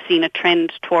definitely have seen a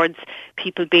trend towards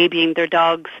people babying their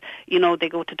dogs. You know, they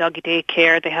go to doggy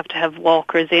daycare, they have to have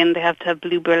walkers in, they have to have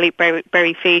blueberry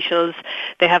facials,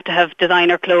 they have to have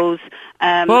designer clothes.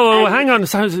 Whoa, hang on,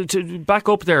 back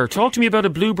up there. Talk to me about a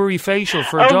blueberry facial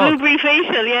for a dog. Oh, blueberry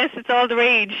facial, yes, it's all the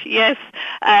rage, yes.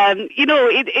 You know,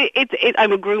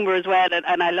 I'm a groomer as well,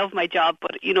 and I love my job,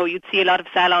 but, you know, you'd see a lot of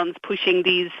salons pushing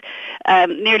these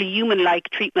nearly human-like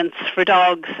treatments for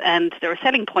dogs, and they're a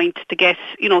selling point to get,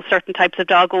 you know, certain types of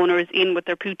dog owners in with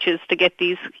their pooches to get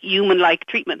these human-like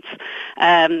treatments.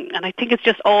 And I think it's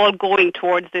just all going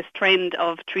towards this trend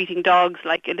of treating dogs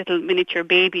like a little miniature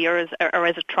baby or as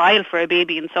a trial for a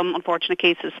baby in some unfortunate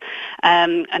cases.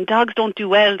 And dogs don't do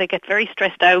well. They get very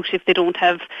stressed out if they don't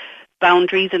have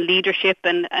boundaries and leadership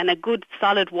and a good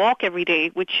solid walk every day,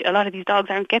 which a lot of these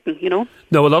dogs aren't getting, you know.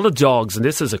 No, a lot of dogs, and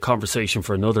this is a conversation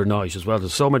for another night as well.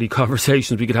 There's so many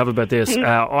conversations we could have about this.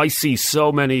 I see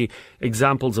so many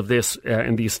examples of this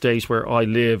in the estate where I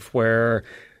live, where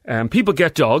people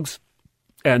get dogs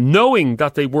knowing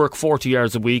that they work 40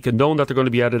 hours a week and knowing that they're going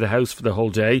to be out of the house for the whole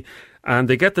day, and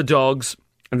they get the dogs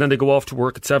and then they go off to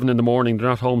work at 7 in the morning. They're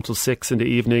not home till 6 in the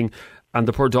evening. And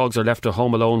the poor dogs are left at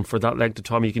home alone for that length of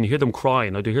time. You can hear them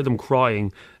crying. I do hear them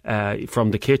crying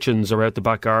from the kitchens or out the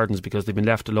back gardens because they've been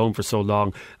left alone for so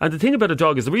long. And the thing about a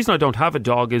dog is, the reason I don't have a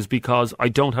dog is because I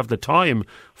don't have the time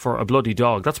for a bloody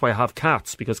dog. That's why I have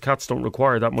cats, because cats don't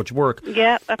require that much work.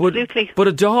 Yeah, absolutely. But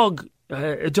a dog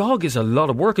is a lot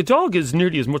of work. A dog is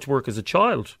nearly as much work as a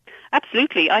child.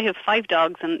 Absolutely. I have 5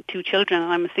 dogs and 2 children,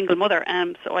 and I'm a single mother,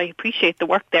 so I appreciate the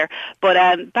work there. But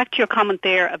back to your comment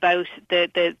there about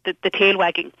the tail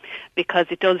wagging, because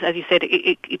it does, as you said,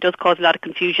 it does cause a lot of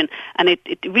confusion, and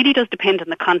it really does depend on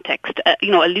the context.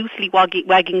 You know, a loosely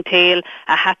wagging tail,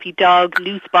 a happy dog,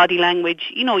 loose body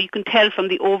language, you know, you can tell from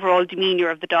the overall demeanour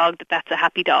of the dog that that's a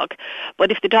happy dog.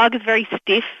 But if the dog is very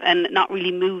stiff and not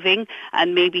really moving,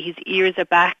 and maybe his ears are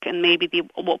back, and maybe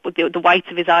the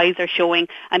whites of his eyes are showing,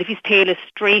 and if his tail is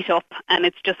straight up and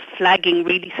it's just flagging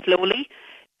really slowly,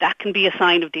 that can be a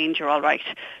sign of danger, all right.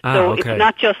 So okay. It's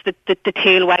not just the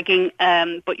tail wagging,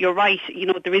 but you're right, you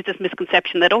know, there is this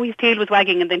misconception that, his tail was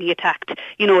wagging and then he attacked,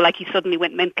 you know, like he suddenly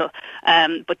went mental.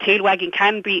 But tail wagging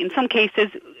can be, in some cases,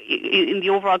 in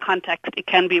the overall context, it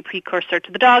can be a precursor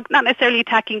to the dog, not necessarily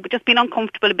attacking, but just being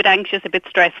uncomfortable, a bit anxious, a bit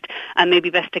stressed, and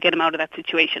maybe best to get him out of that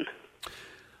situation.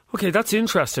 Okay, that's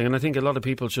interesting, and I think a lot of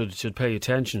people should pay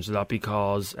attention to that,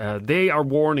 because they are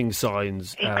warning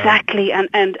signs. Exactly,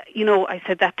 and you know, I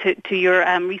said that to your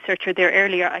researcher there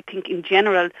earlier. I think in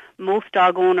general, most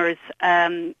dog owners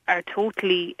are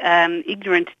totally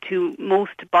ignorant to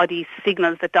most body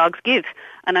signals that dogs give,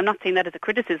 and I'm not saying that as a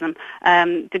criticism.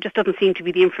 There just doesn't seem to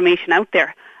be the information out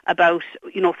there about,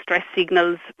 you know, stress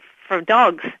signals for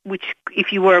dogs, which,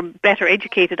 if you were better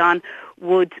educated on,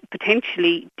 would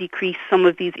potentially decrease some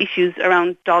of these issues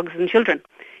around dogs and children.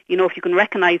 You know, if you can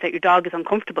recognise that your dog is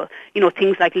uncomfortable, you know,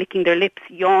 things like licking their lips,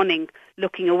 yawning,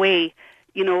 looking away.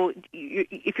 You know,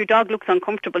 if your dog looks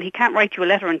uncomfortable, he can't write you a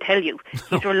letter and tell you.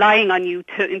 He's relying on you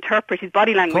to interpret his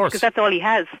body language, because that's all he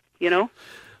has, you know.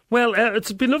 Well,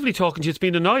 it's been lovely talking to you. It's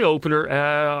been an eye-opener.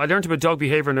 I learned about dog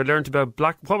behaviour, and I learned about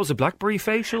blackberry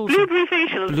facials? Blueberry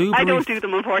facials. I don't do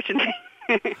them, unfortunately.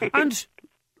 And,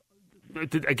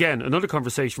 again, another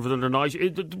conversation for another night.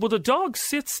 Would a dog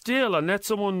sit still and let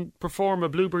someone perform a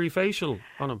blueberry facial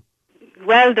on him?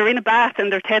 Well, they're in a bath and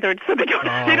they're tethered, so they don't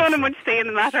have much say in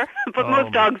the matter. But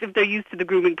most dogs, if they're used to the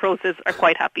grooming process, are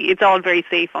quite happy. It's all very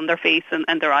safe on their face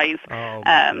and their eyes.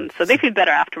 So they feel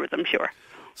better afterwards, I'm sure.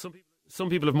 Some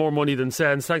people have more money than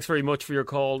sense. Thanks very much for your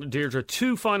call, Deirdre.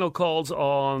 2 final calls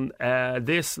on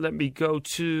this. Let me go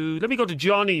to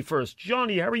Johnny first.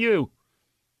 Johnny, how are you?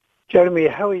 Jeremy,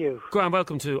 how are you? Go on,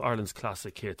 welcome to Ireland's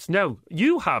Classic Hits. Now,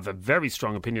 you have a very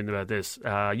strong opinion about this.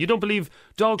 You don't believe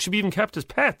dogs should be even kept as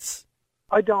pets.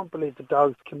 I don't believe that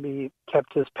dogs can be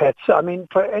kept as pets. I mean,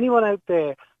 for anyone out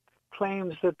there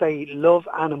claims that they love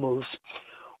animals,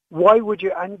 why would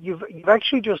you? And you've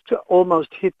actually just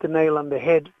almost hit the nail on the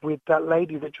head with that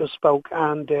lady that just spoke,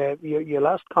 and your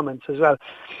last comments as well.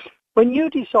 When you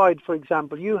decide, for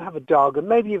example, you have a dog, and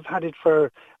maybe you've had it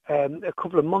for a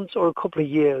couple of months or a couple of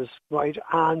years, right?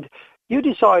 And you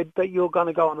decide that you're going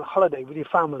to go on a holiday with your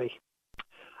family,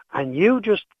 and you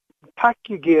just pack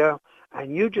your gear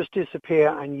and you just disappear,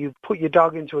 and you put your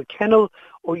dog into a kennel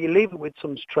or you leave it with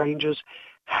some strangers.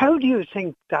 How do you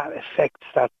think that affects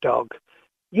that dog?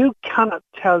 You cannot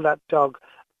tell that dog,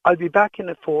 I'll be back in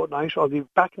a fortnight, I'll be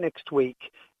back next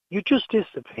week. You just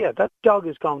disappear. That dog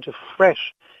is going to fret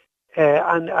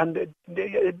and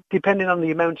depending on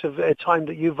the amount of time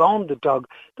that you've owned the dog,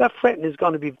 that fretting is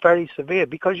going to be very severe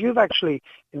because you've actually,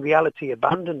 in reality,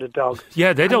 abandoned the dog.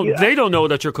 Yeah, they don't know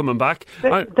that you're coming back.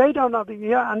 They don't know.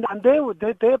 And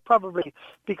they're probably,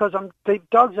 because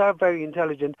dogs are very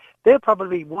intelligent. They're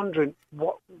probably wondering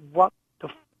what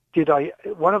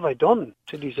have I done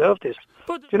to deserve this?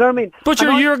 Do you know what I mean? But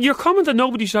your comment that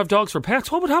nobody should have dogs for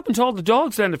pets. What would happen to all the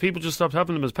dogs then if people just stopped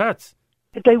having them as pets?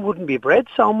 They wouldn't be bred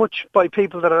so much by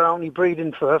people that are only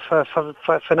breeding for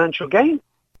financial gain.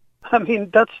 I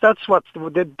mean, that's what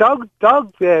the dog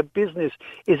business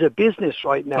is a business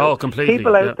right now. Oh, completely.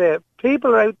 People out there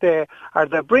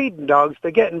they're breeding dogs.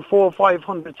 They're getting 400,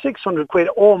 500, 600 quid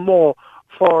or more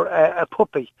for a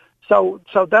puppy. So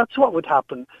that's what would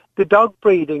happen. The dog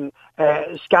breeding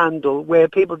scandal, where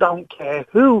people don't care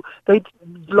who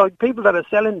people that are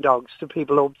selling dogs to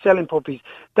people or selling puppies.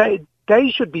 They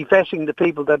should be vetting the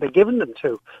people that they're giving them to.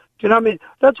 Do you know what I mean?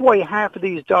 That's why half of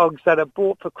these dogs that are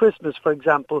bought for Christmas, for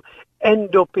example,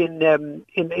 end up in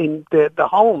the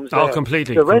homes. Oh,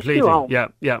 completely, the rescue homes. Yeah.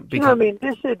 You know what I mean?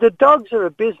 The dogs are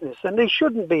a business, and they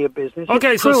shouldn't be a business.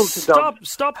 Okay, it's so cruel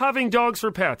stop having dogs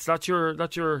for pets. That's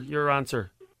your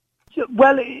answer.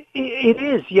 Well, it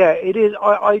is. Yeah, it is.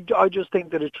 I just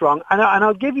think that it's wrong, and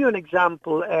I'll give you an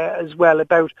example as well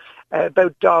about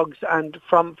dogs, and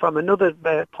from another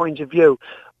point of view.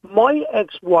 My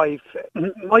ex-wife,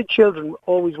 my children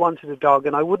always wanted a dog,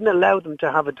 and I wouldn't allow them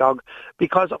to have a dog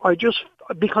because I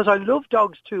love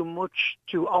dogs too much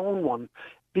to own one.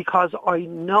 Because I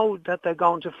know that they're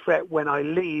going to fret when I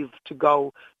leave to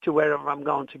go to wherever I'm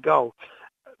going to go.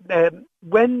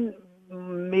 When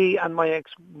me and my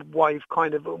ex-wife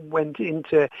kind of went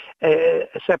into a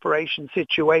separation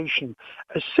situation,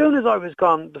 as soon as I was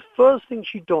gone, the first thing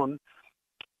she'd done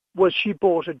was she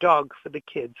bought a dog for the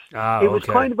kids. It was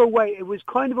kind of a way. It was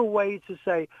kind of a way to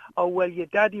say, "Oh well, your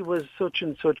daddy was such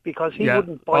and such because he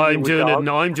wouldn't buy you a dog." I'm doing it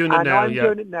now. I'm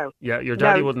doing it now. Yeah, your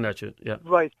daddy wouldn't let you. Yeah,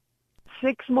 right.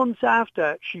 6 months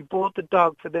after she bought the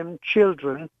dog for them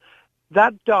children,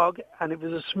 that dog, and it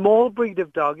was a small breed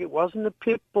of dog. It wasn't a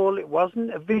pit bull. It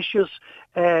wasn't a vicious,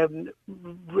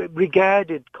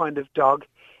 regarded kind of dog.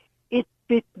 It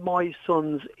bit my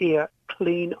son's ear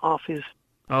clean off his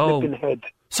flipping head.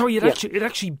 Sorry, it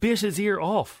actually bit his ear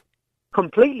off.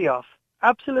 Completely off.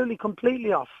 Absolutely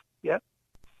completely off. Yeah.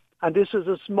 And this was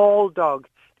a small dog.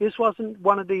 This wasn't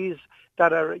one of these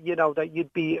that are, that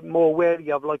you'd be more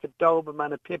wary of, like a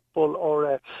Doberman, a Pit Bull, or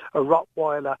a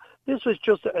Rottweiler. This was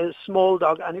just a small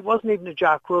dog, and it wasn't even a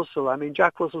Jack Russell. I mean,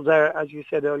 Jack Russell's there, as you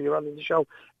said earlier on in the show,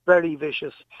 very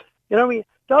vicious. You know what I mean?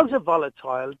 Dogs are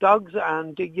volatile. Dogs,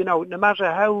 and, no matter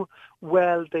how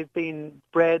well they've been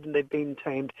bred and they've been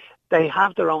tamed, they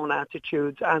have their own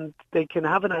attitudes, and they can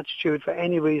have an attitude for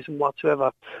any reason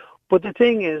whatsoever. But the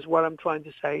thing is, what I'm trying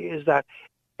to say is that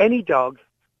any dog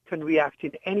can react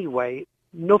in any way.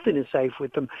 Nothing is safe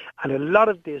with them, and a lot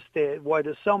of this, why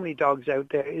there's so many dogs out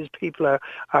there, is people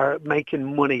are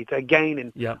making money. They're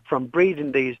gaining from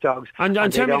breeding these dogs. And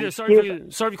tell me this. Sorry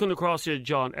for coming across you,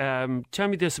 John. Tell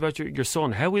me this about your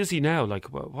son. How is he now?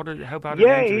 Like, how bad?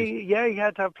 He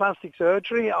had to have plastic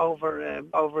surgery over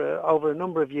a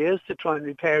number of years to try and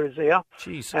repair his ear.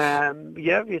 Jesus.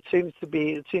 It seems to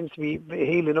be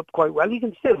healing up quite well. You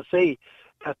can still see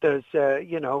that there's,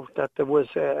 that there was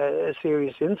a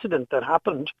serious incident that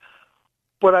happened.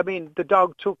 But, I mean, the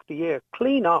dog took the ear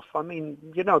clean off. I mean,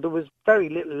 there was very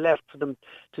little left for them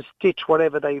to stitch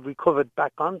whatever they recovered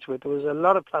back onto it. There was a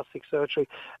lot of plastic surgery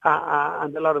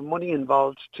and a lot of money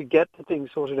involved to get the thing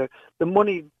sorted out. The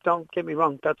money, don't get me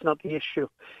wrong, that's not the issue.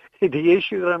 The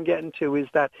issue that I'm getting to is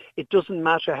that it doesn't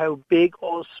matter how big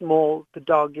or small the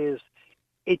dog is.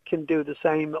 It can do the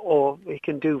same, or it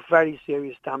can do very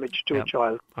serious damage to a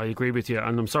child. I agree with you,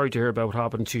 and I'm sorry to hear about what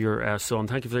happened to your son.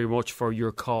 Thank you very much for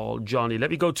your call, Johnny. Let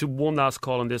me go to one last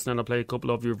call on this, and then I'll play a couple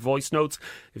of your voice notes.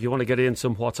 If you want to get in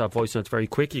some WhatsApp voice notes very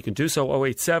quick, you can do so.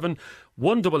 087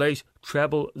 188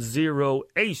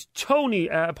 0008. Tony,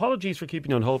 apologies for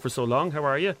keeping you on hold for so long. How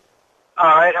are you? All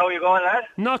right, how are you going, lad?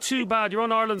 Not too bad. You're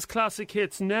on Ireland's Classic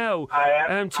Hits now. I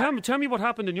am. Tell me what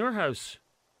happened in your house.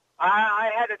 I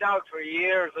had a dog for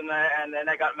years, and then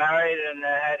I got married, and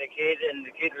I had a kid, and the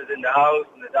kid was in the house,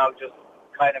 and the dog just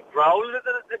kind of growled at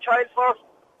the child first.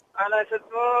 And I said,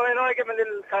 I give him a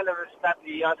little kind of a snap,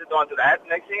 and he wanted to do that.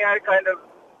 Next thing I kind of,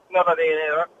 another day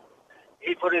later,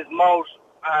 he put his mouth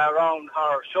around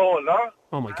her shoulder.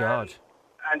 Oh, my God.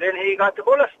 And then he got the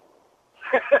bullet.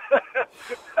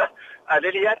 And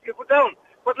then he had to get put down.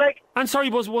 But and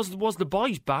sorry, was the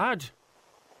bite bad?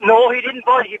 No, he didn't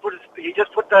bite. He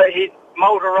just put the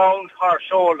mouth around her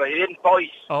shoulder. He didn't bite.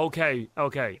 Okay.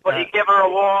 But he gave her a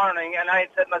warning, and I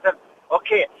said to myself,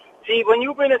 okay, see, when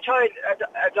you bring a child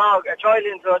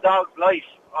into a dog's life,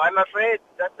 I'm afraid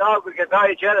that dog will get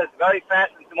very jealous, very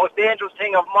fast. It's the most dangerous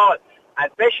thing of them all. And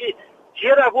especially,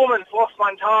 hear that woman, first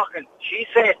one talking, she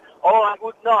said, oh, I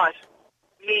would not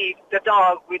leave the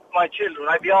dog with my children.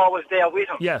 I'd be always there with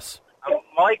him. Yes. Oh,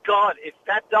 my God, if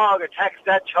that dog attacks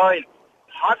that child,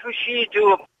 what will she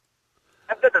do?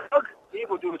 After the dog, he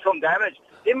will do some damage.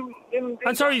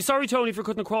 And sorry, Tony, for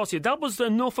cutting across you. That was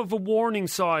enough of a warning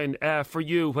sign for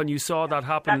you when you saw that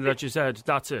happen, that you said,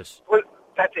 that's it. Well,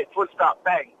 that's it. Full stop.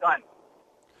 Bang. Done.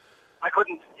 I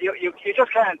couldn't. You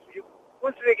just can't.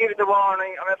 Once they give you the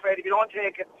warning, I'm afraid if you don't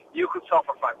take it, you could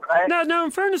suffer from it. Right? Now,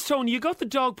 in fairness, Tony, you got the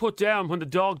dog put down when the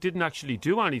dog didn't actually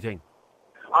do anything.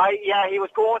 Yeah, he was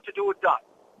going to do it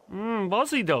done.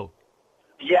 Was he though?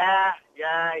 Yeah.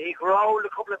 He growled a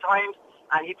couple of times,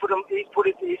 and he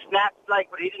snapped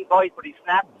but he didn't bite, but he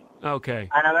snapped. Okay.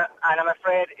 And I'm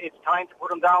afraid it's time to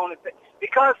put him down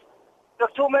because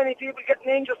there's too many people getting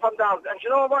injured from dogs. And you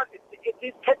know what?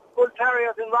 These pit bull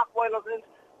terriers and Rottweilers and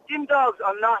them dogs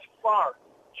are not for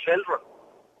children,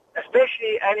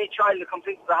 especially any child that comes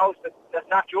into the house that's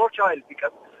not your child.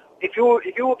 Because if you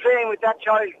were playing with that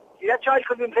child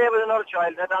could have been playing with another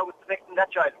child. That dog was protecting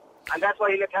that child, and that's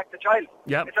why he'll attack the child.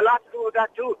 Yep. It's a lot to do with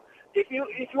that too. If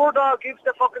your dog gives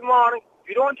the fucking warning, if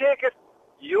you don't take it,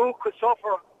 you could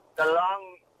suffer the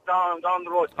long down the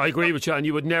road. I agree with you, and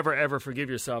you would never ever forgive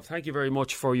yourself. Thank you very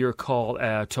much for your call,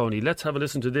 Tony. Let's have a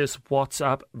listen to this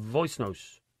WhatsApp voice note.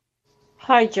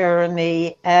 Hi,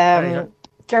 Jeremy.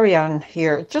 Darian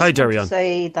here. Just Hi, Darian. To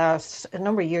say that a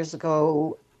number of years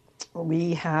ago,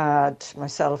 we had,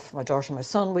 myself, my daughter, my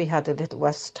son, we had a little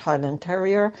West Highland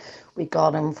Terrier. We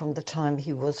got him from the time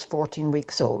he was 14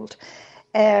 weeks old.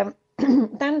 Then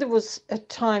there was a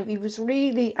time he was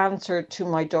really answered to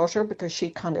my daughter because she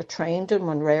kind of trained him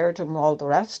and reared him and all the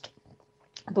rest.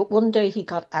 But one day he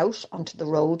got out onto the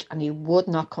road and he would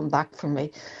not come back for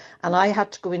me. And I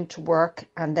had to go into work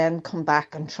and then come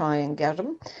back and try and get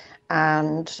him.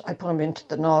 And I put him into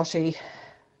the naughty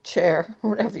chair,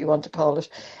 whatever you want to call it.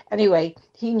 Anyway,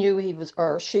 he knew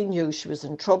she knew she was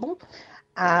in trouble.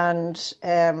 And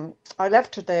I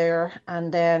left her there.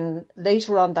 And then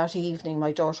later on that evening,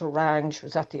 my daughter rang. She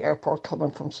was at the airport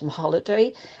coming from some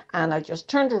holiday. And I just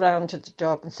turned around to the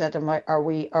dog and said, are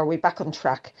we back on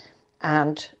track?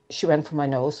 And she went for my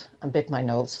nose and bit my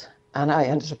nose. And I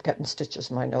ended up getting stitches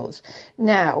in my nose.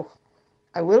 Now,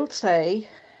 I will say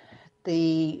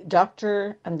the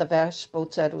doctor and the vet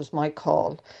both said it was my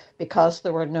call because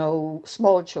there were no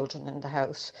small children in the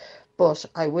house. But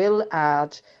I will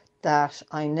add that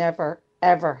I never,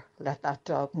 ever let that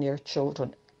dog near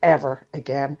children ever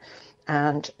again.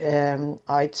 And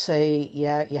I'd say,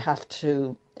 yeah, you have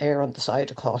to err on the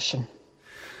side of caution.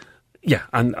 Yeah,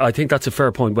 and I think that's a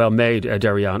fair point, well made,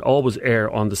 Darian. Always err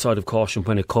on the side of caution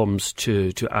when it comes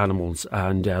to animals.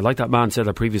 And like that man said,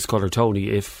 our previous caller,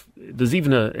 Tony, if there's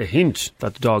even a hint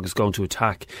that the dog is going to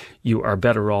attack, you are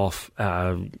better off,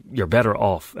 either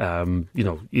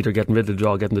getting rid of the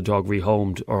dog, getting the dog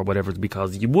rehomed or whatever,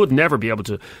 because you would never be able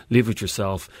to live with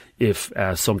yourself if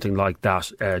something like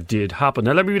that did happen.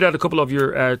 Now, let me read out a couple of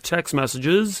your text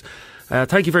messages.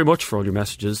 Thank you very much for all your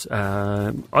messages.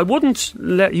 He wouldn't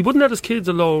let his kids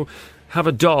alone have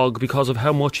a dog because of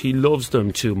how much he loves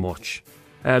them too much.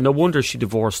 No wonder she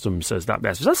divorced him, says that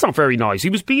message. That's not very nice. He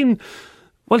was being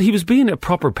a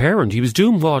proper parent. He was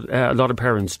doing what a lot of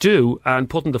parents do and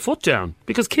putting the foot down.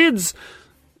 Because kids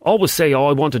always say, oh,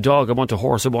 I want a dog, I want a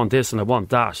horse, I want this and I want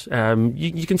that.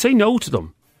 You can say no to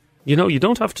them. You know, you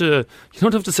don't have to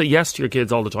say yes to your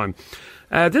kids all the time.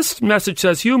 This message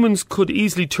says humans could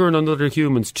easily turn on other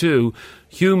humans too.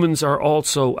 Humans are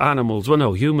also animals. Well,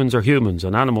 no, humans are humans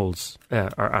and animals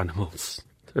are animals.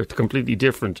 They're completely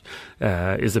different,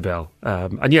 Isabel.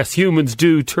 And yes, humans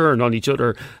do turn on each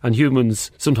other, and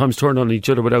humans sometimes turn on each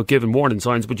other without giving warning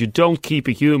signs, but you don't keep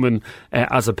a human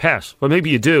as a pet. Well, maybe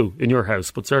you do in your house,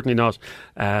 but certainly not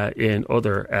in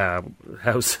other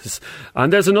houses.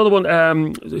 And there's another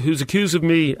one who's accused of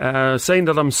me saying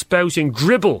that I'm spouting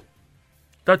dribble.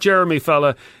 That Jeremy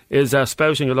fella is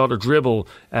spouting a lot of dribble,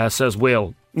 says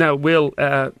Will. Now, Will,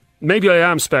 maybe I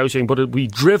am spouting, but it'd be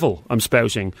drivel I'm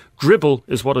spouting. Dribble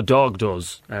is what a dog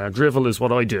does. Drivel is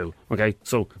what I do. Okay,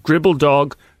 so dribble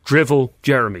dog, drivel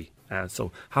Jeremy.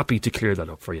 So happy to clear that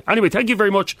up for you. Anyway, thank you very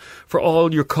much for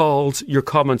all your calls, your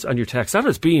comments and your texts.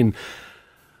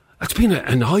 It's been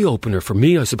an eye-opener for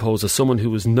me, I suppose, as someone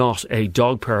who is not a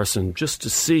dog person, just to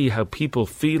see how people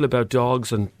feel about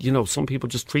dogs. And, you know, some people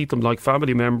just treat them like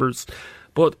family members.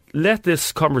 But let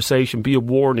this conversation be a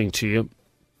warning to you.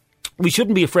 We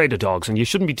shouldn't be afraid of dogs, and you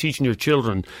shouldn't be teaching your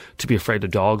children to be afraid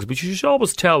of dogs, but you should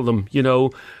always tell them,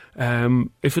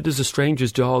 if it is a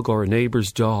stranger's dog or a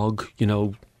neighbour's dog,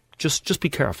 just be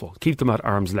careful. Keep them at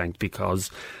arm's length,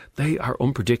 because they are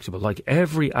unpredictable. Like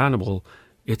every animal,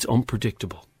 it's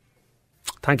unpredictable.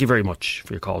 Thank you very much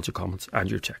for your calls, your comments and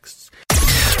your texts.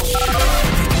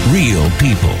 Real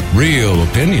people, real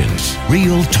opinions,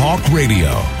 real talk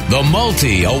radio. The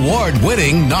multi-award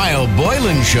winning Niall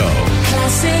Boylan Show.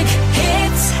 Classic